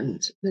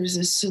 And there's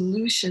a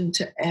solution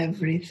to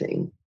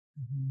everything.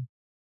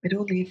 But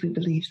only if we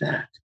believe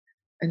that.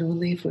 And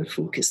only if we're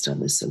focused on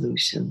the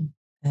solution.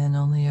 And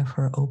only if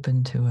we're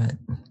open to it.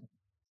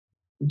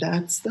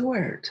 That's the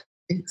word.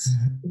 It's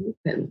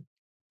open.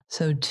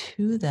 So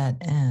to that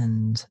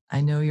end,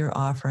 I know you're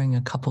offering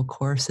a couple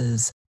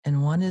courses,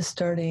 and one is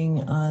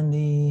starting on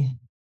the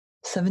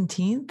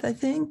 17th, I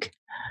think?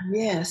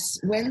 Yes.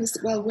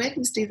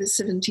 Wednesday the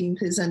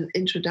 17th is an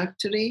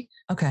introductory.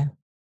 Okay.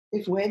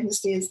 If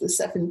Wednesday is the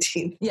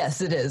 17th.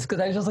 Yes, it is, because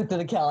I just looked at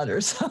the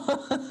calendars.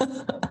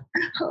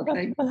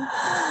 Okay.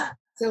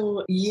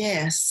 So,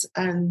 yes.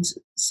 And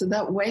so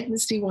that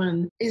Wednesday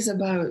one is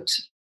about,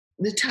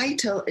 the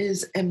title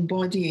is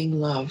Embodying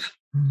Love.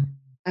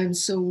 And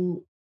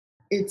so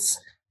it's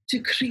to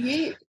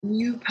create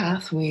new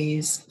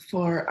pathways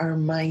for our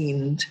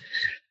mind,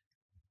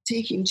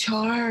 taking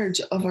charge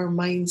of our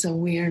mind's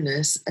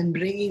awareness and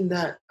bringing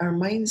that our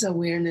mind's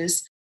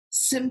awareness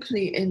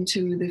simply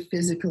into the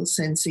physical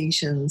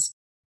sensations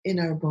in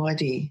our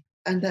body,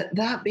 and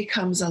that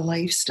becomes a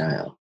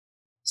lifestyle.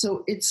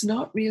 So it's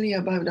not really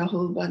about a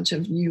whole bunch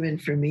of new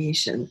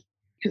information,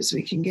 because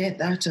we can get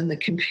that on the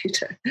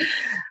computer.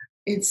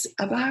 It's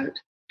about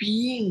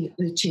being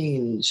the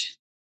change.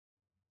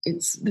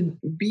 It's the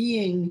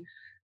being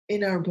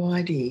in our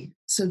body,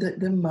 so that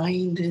the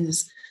mind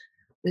is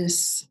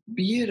this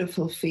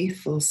beautiful,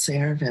 faithful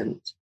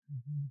servant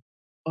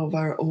of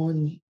our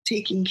own,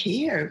 taking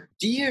care,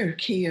 dear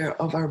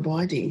care of our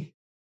body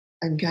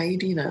and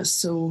guiding us.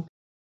 So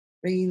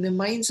bringing the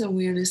mind's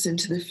awareness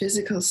into the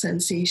physical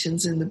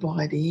sensations in the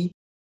body.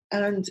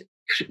 And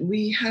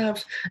we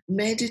have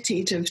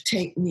meditative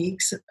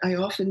techniques. I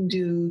often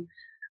do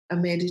a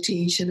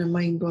meditation, a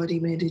mind-body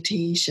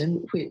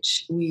meditation,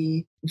 which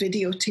we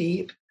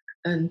videotape,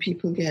 and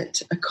people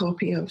get a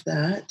copy of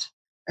that,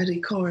 a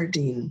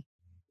recording,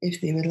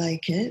 if they would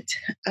like it.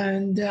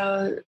 And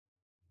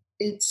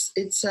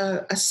it's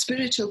a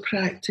spiritual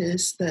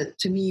practice that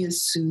to me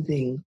is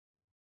soothing,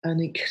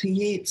 and it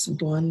creates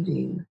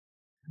bonding.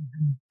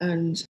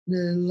 And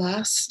the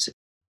last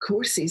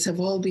courses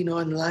have all been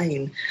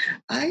online.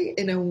 I,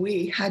 in a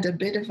way, had a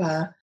bit of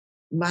a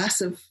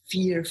massive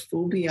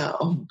phobia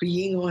of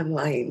being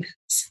online.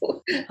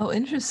 So, oh,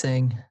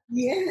 interesting.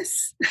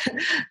 Yes.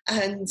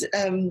 And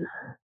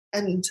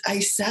I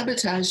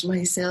sabotaged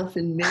myself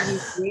in many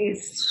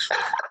ways.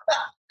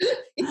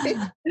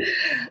 But,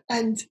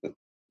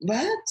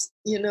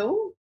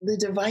 the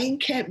divine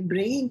kept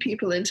bringing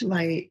people into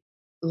my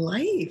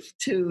life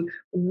to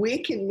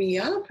waken me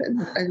up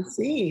and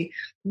say,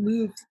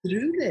 move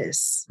through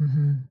this.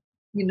 And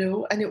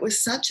it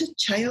was such a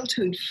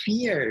childhood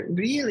fear,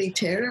 really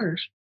terror.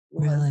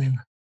 Really?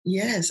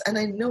 Yes. And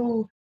I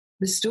know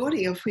the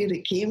story of where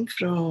it came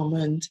from,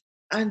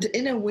 and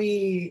in a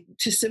way,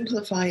 to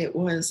simplify it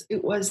was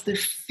the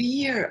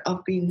fear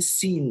of being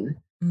seen.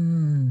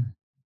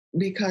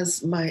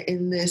 Because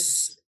in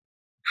this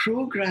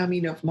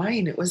programming of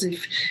mine, it was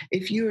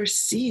if you're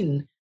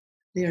seen,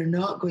 they're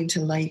not going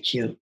to like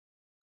you.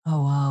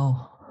 Oh,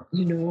 wow.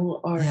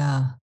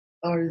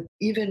 Or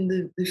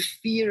even the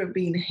fear of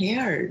being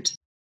heard.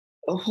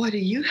 Or what do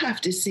you have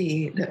to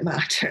say that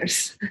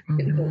matters?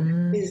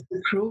 Is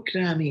the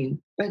programming.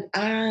 But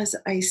as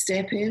I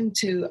step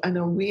into an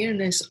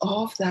awareness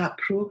of that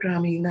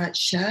programming, that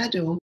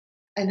shadow,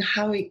 and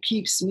how it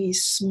keeps me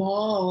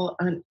small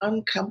and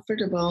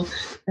uncomfortable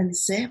and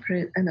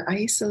separate and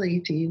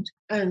isolated.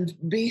 And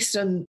based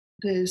on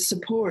the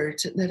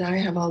support that I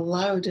have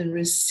allowed and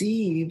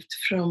received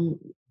from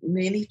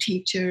many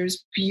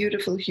teachers,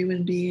 beautiful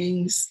human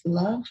beings,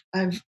 love,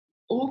 I've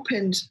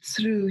opened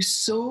through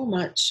so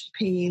much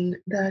pain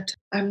that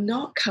I'm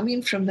not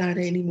coming from that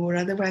anymore.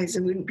 Otherwise,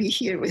 I wouldn't be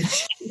here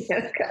with you,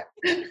 Erica.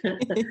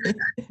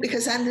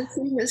 Because I'm the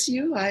same as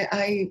you.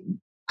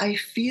 I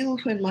feel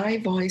when my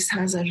voice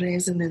has a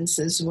resonance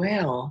as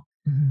well,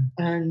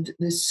 and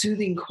the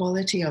soothing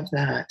quality of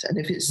that. And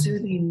if it's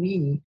soothing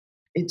me,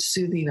 it's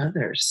soothing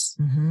others.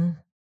 And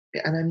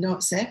I'm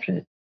not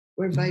separate.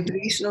 We're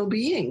vibrational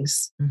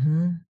beings.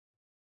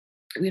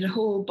 We're a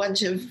whole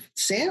bunch of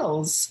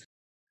cells.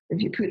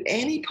 If you put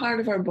any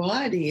part of our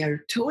body, our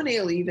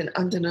toenail even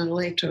under an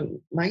electron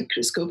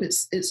microscope,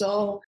 it's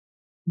all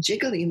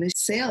jiggling. The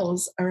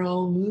cells are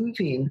all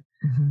moving.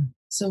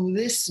 So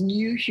this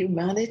new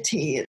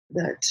humanity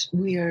that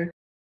we are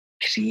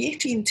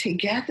creating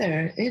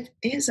together, it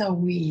is a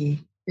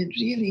we. It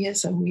really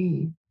is a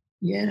we.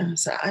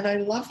 Yes. And I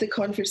love the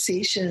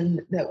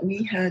conversation that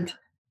we had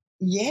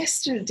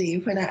yesterday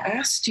when I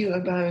asked you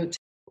about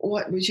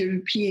what was your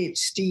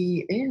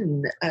PhD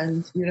in,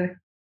 and you're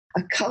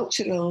a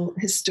cultural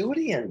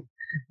historian.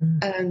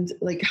 And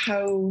like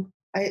how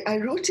I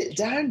wrote it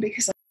down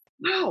because,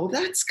 wow,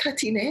 that's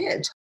cutting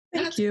edge.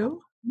 Thank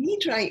you.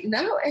 Need right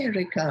now,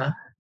 Erica.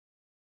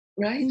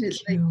 Right? Thank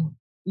It's you. like,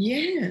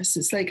 yes,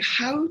 it's like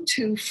how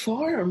to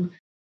form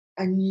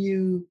a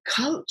new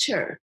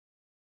culture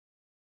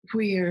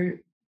where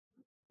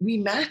we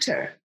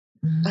matter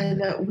and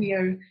that we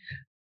are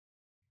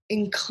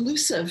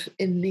inclusive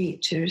in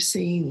nature,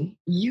 saying,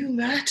 you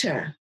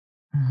matter.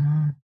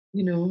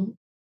 You know,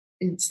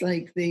 it's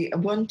like the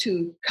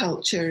Ubuntu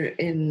culture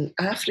in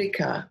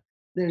Africa.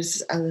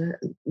 There's a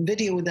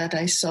video that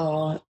I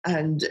saw,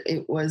 and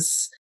it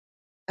was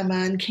a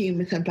man came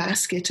with a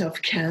basket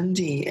of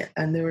candy,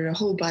 and there were a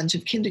whole bunch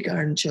of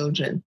kindergarten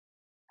children.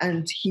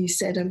 And he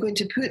said, I'm going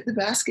to put the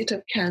basket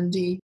of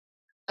candy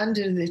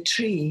under the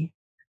tree.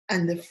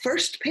 And the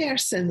first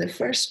person, the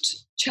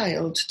first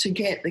child to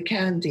get the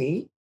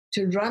candy,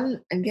 to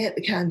run and get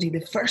the candy,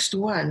 the first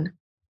one,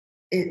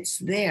 it's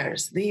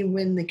theirs. They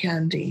win the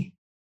candy.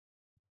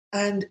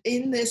 And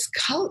in this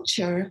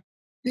culture,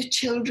 the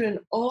children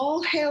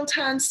all held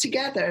hands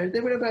together.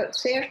 There were about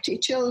 30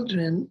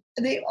 children.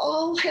 They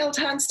all held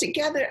hands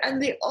together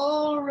and they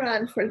all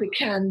ran for the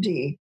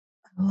candy.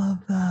 I love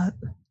that.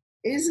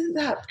 Isn't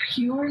that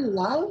pure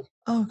love?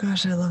 Oh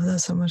gosh, I love that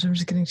so much. I'm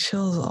just getting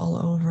chills all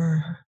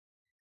over.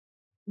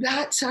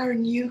 That's our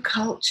new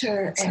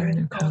culture. It's our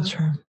new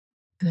culture.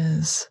 It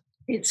is.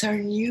 It's our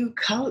new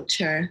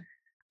culture.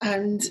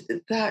 And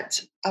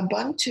that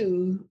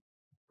Ubuntu,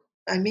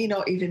 I may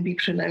not even be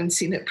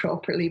pronouncing it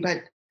properly,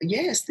 but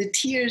yes, the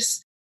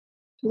tears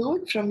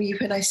flowed from me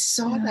when I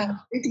saw that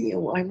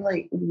video. I'm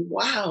like,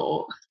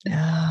 wow,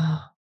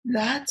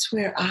 that's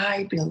where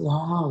I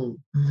belong.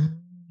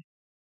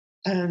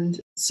 And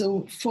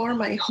so for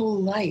my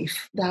whole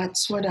life,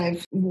 that's what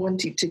I've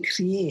wanted to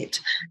create,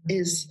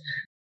 is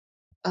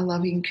a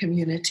loving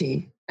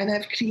community. And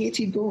I've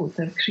created both.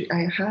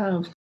 I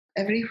have,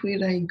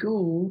 everywhere I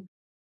go,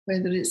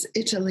 whether it's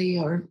Italy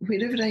or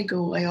wherever I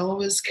go, I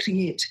always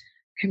create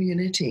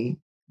community.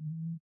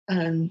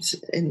 And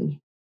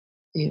in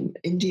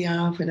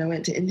India, when I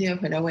went to India,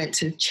 when I went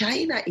to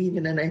China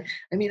even, and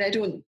I mean,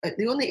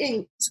 the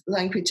only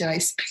language I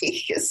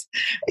speak is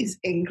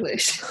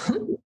English.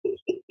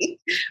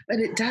 But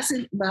it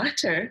doesn't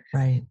matter.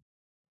 Right.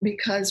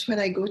 Because when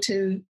I go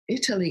to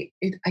Italy,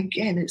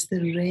 it's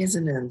the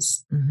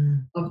resonance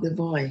of the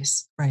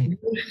voice. Right.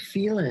 You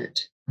feel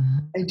it.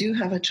 I do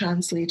have a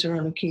translator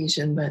on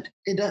occasion, but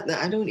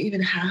I don't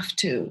even have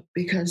to,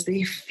 because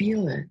they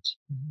feel it.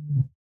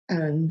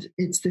 And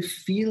it's the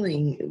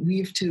feeling. We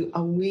have to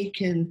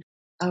awaken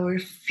our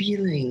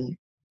feeling,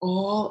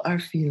 all our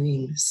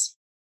feelings,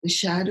 the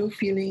shadow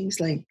feelings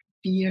like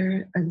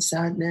fear and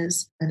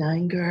sadness and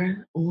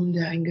anger, owned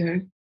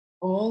anger,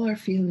 all our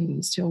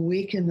feelings, to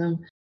awaken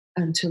them,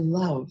 and to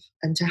love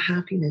and to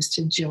happiness,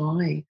 to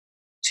joy,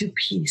 to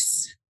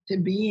peace, to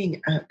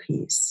being at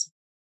peace,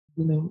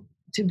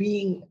 to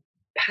being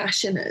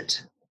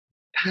passionate.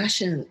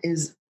 Passion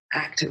is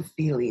active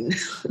feeling.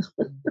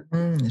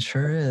 It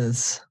sure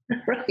is.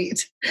 Right.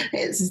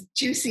 It's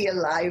juicy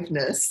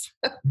aliveness.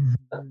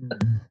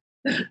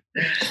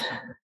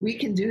 We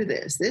can do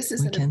this.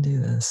 We can do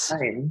this.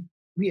 Time.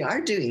 We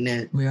are doing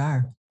it. We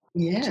are.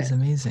 Yes. Which is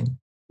amazing.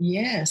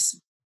 Yes.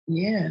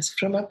 Yes.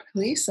 From a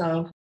place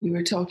of, you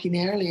were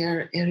talking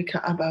earlier,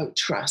 Erica, about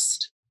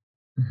trust.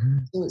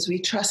 So as we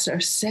trust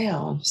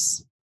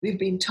ourselves, we've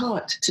been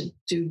taught to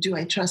do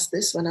I trust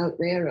this one out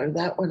there or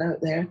that one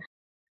out there?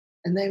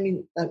 And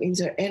then that means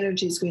our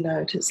energy is going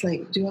out. It's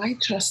like, do I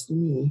trust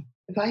me?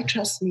 If I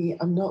trust me,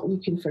 I'm not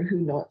looking for who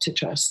not to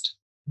trust.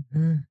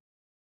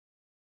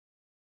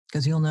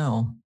 Because you'll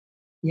know.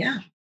 Yeah,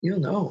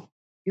 you'll know.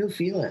 You'll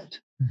feel it.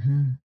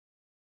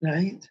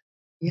 Right?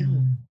 Yeah.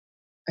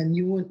 and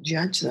you won't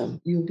judge them.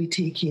 You'll be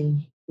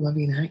taking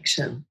loving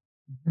action.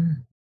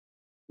 Mm-hmm.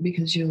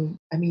 Because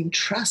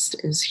trust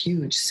is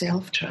huge,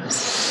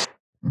 self-trust.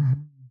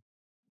 Mm-hmm.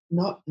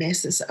 Not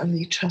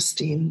necessarily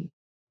trusting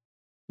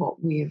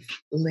what we've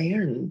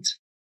learned,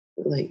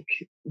 like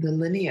the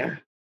linear,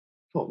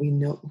 what we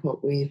know,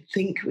 what we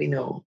think we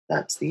know.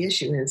 That's the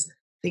issue, is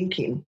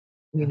thinking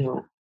we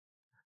know.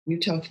 You're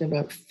talking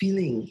about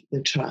feeling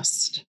the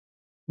trust,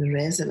 the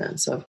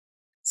resonance of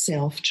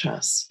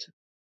self-trust.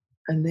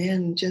 And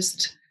then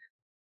just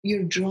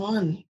you're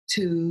drawn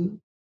to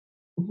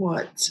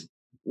what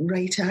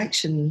right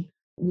action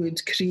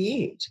would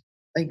create.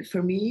 Like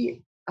for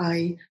me,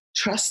 I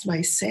trust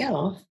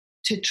myself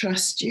to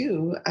trust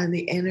you and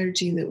the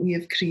energy that we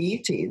have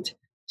created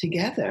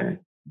together.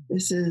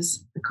 This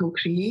is a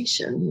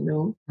co-creation, you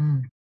know.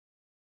 Mm.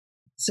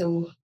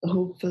 So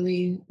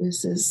hopefully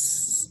this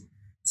is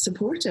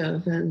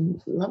supportive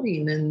and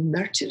loving and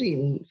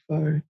nurturing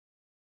for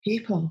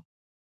people.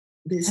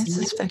 I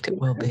suspect it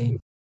will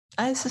be.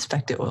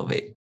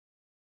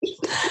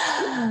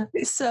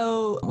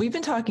 So we've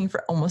been talking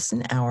for almost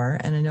an hour,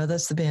 and I know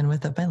that's the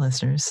bandwidth of my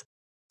listeners.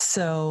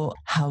 So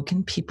how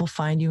can people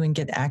find you and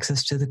get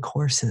access to the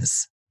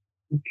courses?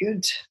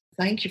 Good.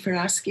 Thank you for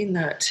asking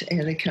that,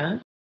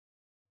 Erica.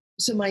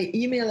 So my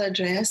email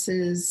address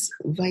is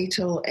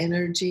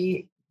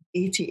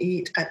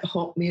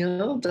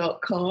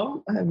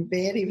vitalenergy88@hotmail.com. I'm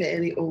very,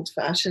 very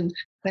old-fashioned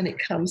when it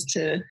comes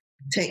to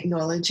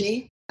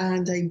technology.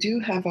 And I do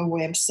have a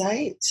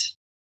website,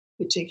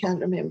 which I can't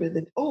remember.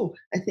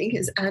 I think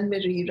it's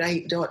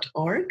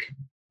AnnMarieWright.org.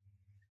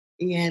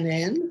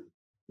 ENN,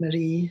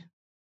 Marie,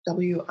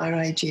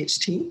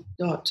 WRIGHT.org.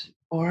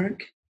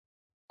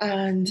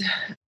 And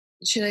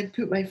should I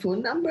put my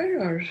phone number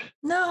or?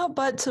 No,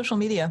 but social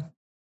media.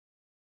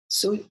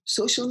 So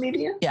social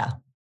media? Yeah.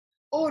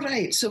 Oh,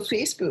 right. So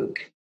Facebook.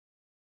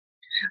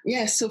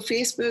 Yes. So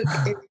Facebook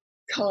is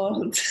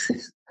called,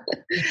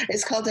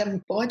 it's called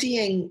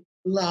Embodying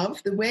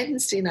Love. The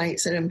Wednesday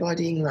nights are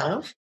Embodying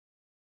Love.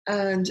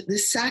 And the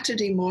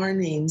Saturday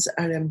mornings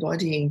are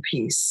Embodying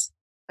Peace.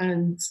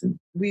 And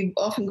we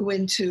often go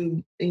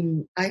into,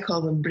 I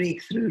call them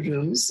breakthrough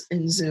rooms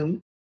in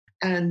Zoom,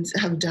 and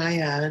have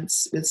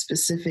dyads with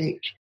specific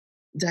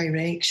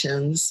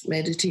directions,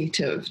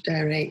 meditative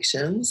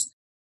directions.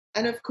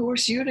 And of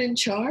course, you're in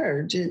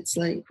charge. It's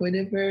like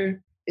whatever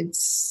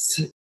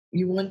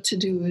you want to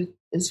do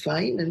is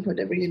fine, and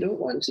whatever you don't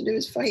want to do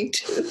is fine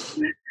too.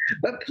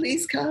 But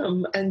please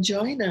come and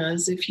join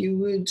us if you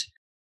would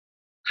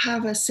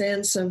have a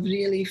sense of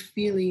really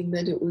feeling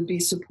that it would be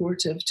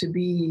supportive to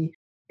be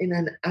in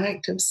an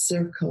active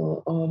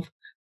circle of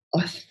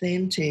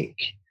authentic.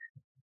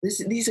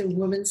 These are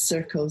women's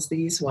circles,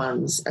 these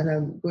ones, and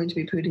I'm going to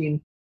be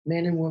putting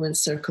men and women's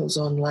circles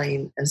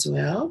online as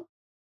well.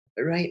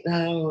 But right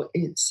now,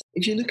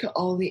 if you look at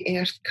all the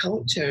earth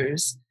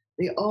cultures,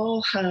 they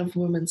all have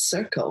women's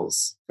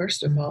circles,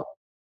 first of all.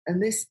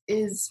 And this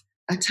is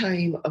a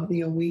time of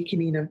the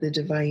awakening of the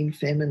divine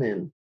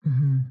feminine.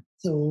 Mm-hmm.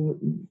 So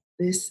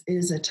this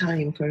is a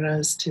time for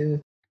us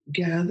to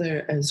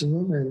gather as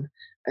women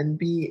and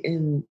be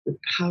in the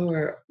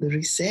power, the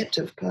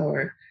receptive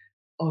power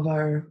of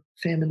our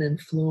feminine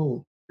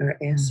flow, our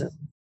essence.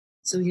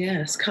 So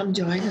yes, come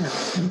join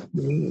us.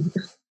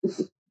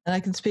 And I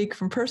can speak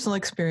from personal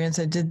experience.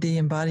 I did the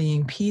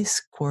Embodying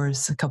Peace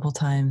course a couple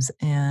times,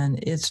 and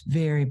it's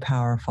very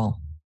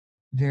powerful,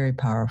 very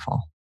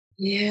powerful.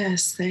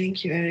 Yes,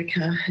 thank you,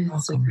 Erica.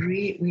 It's a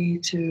great way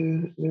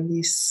to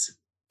release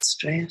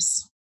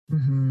stress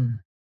and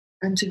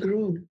to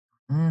grow.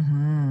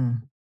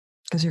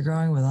 Because you're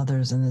growing with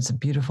others, and it's a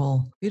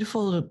beautiful,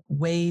 beautiful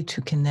way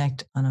to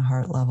connect on a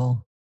heart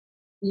level.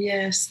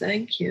 Yes,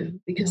 thank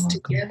you. Because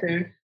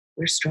together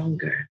we're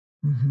stronger.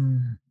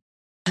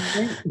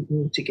 Thank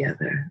you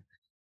together.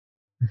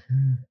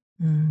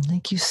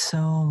 Thank you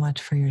so much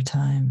for your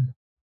time.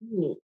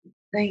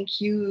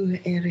 Thank you,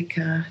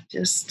 Erica.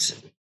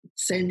 Just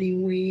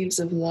sending waves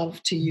of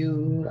love to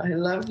you. I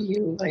love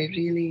you.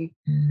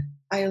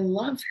 I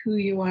love who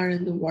you are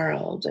in the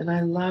world, and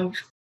I love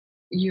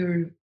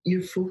your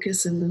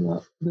focus in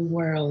the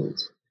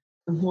world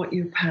and what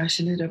you're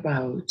passionate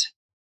about.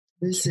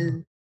 This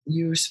is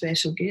your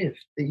special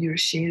gift that you're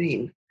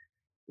sharing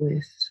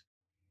with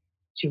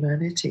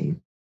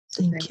humanity.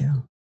 Thank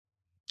you.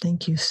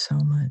 Thank you so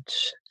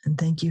much. And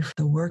thank you for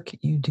the work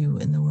you do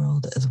in the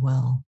world as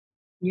well.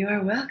 You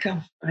are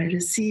welcome. I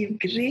receive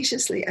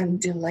graciously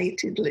and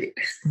delightedly.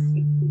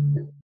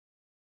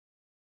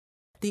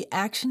 The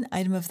action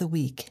item of the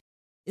week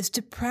is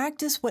to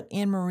practice what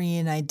Anne-Marie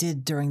and I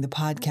did during the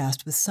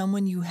podcast with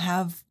someone you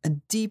have a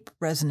deep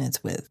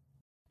resonance with.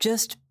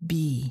 Just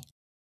be.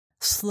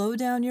 Slow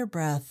down your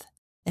breath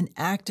and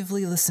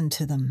actively listen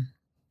to them.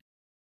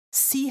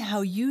 See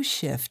how you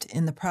shift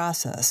in the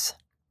process.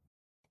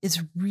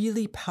 It's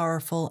really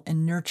powerful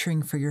and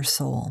nurturing for your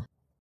soul.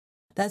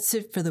 That's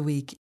it for the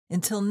week.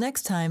 Until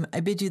next time, I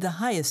bid you the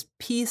highest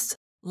peace,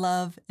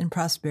 love, and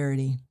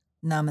prosperity.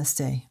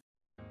 Namaste.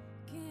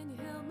 Can you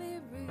help me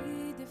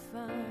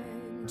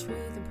redefine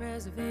truth and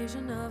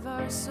preservation of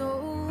our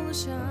soul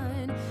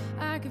shine.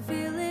 I can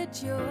feel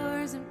it,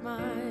 yours and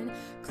mine.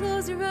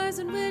 Close your eyes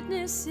and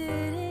witness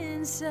it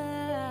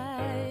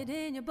inside.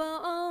 In your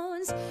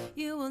bones,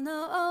 you will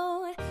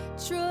know.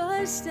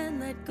 Trust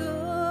and let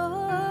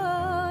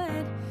go.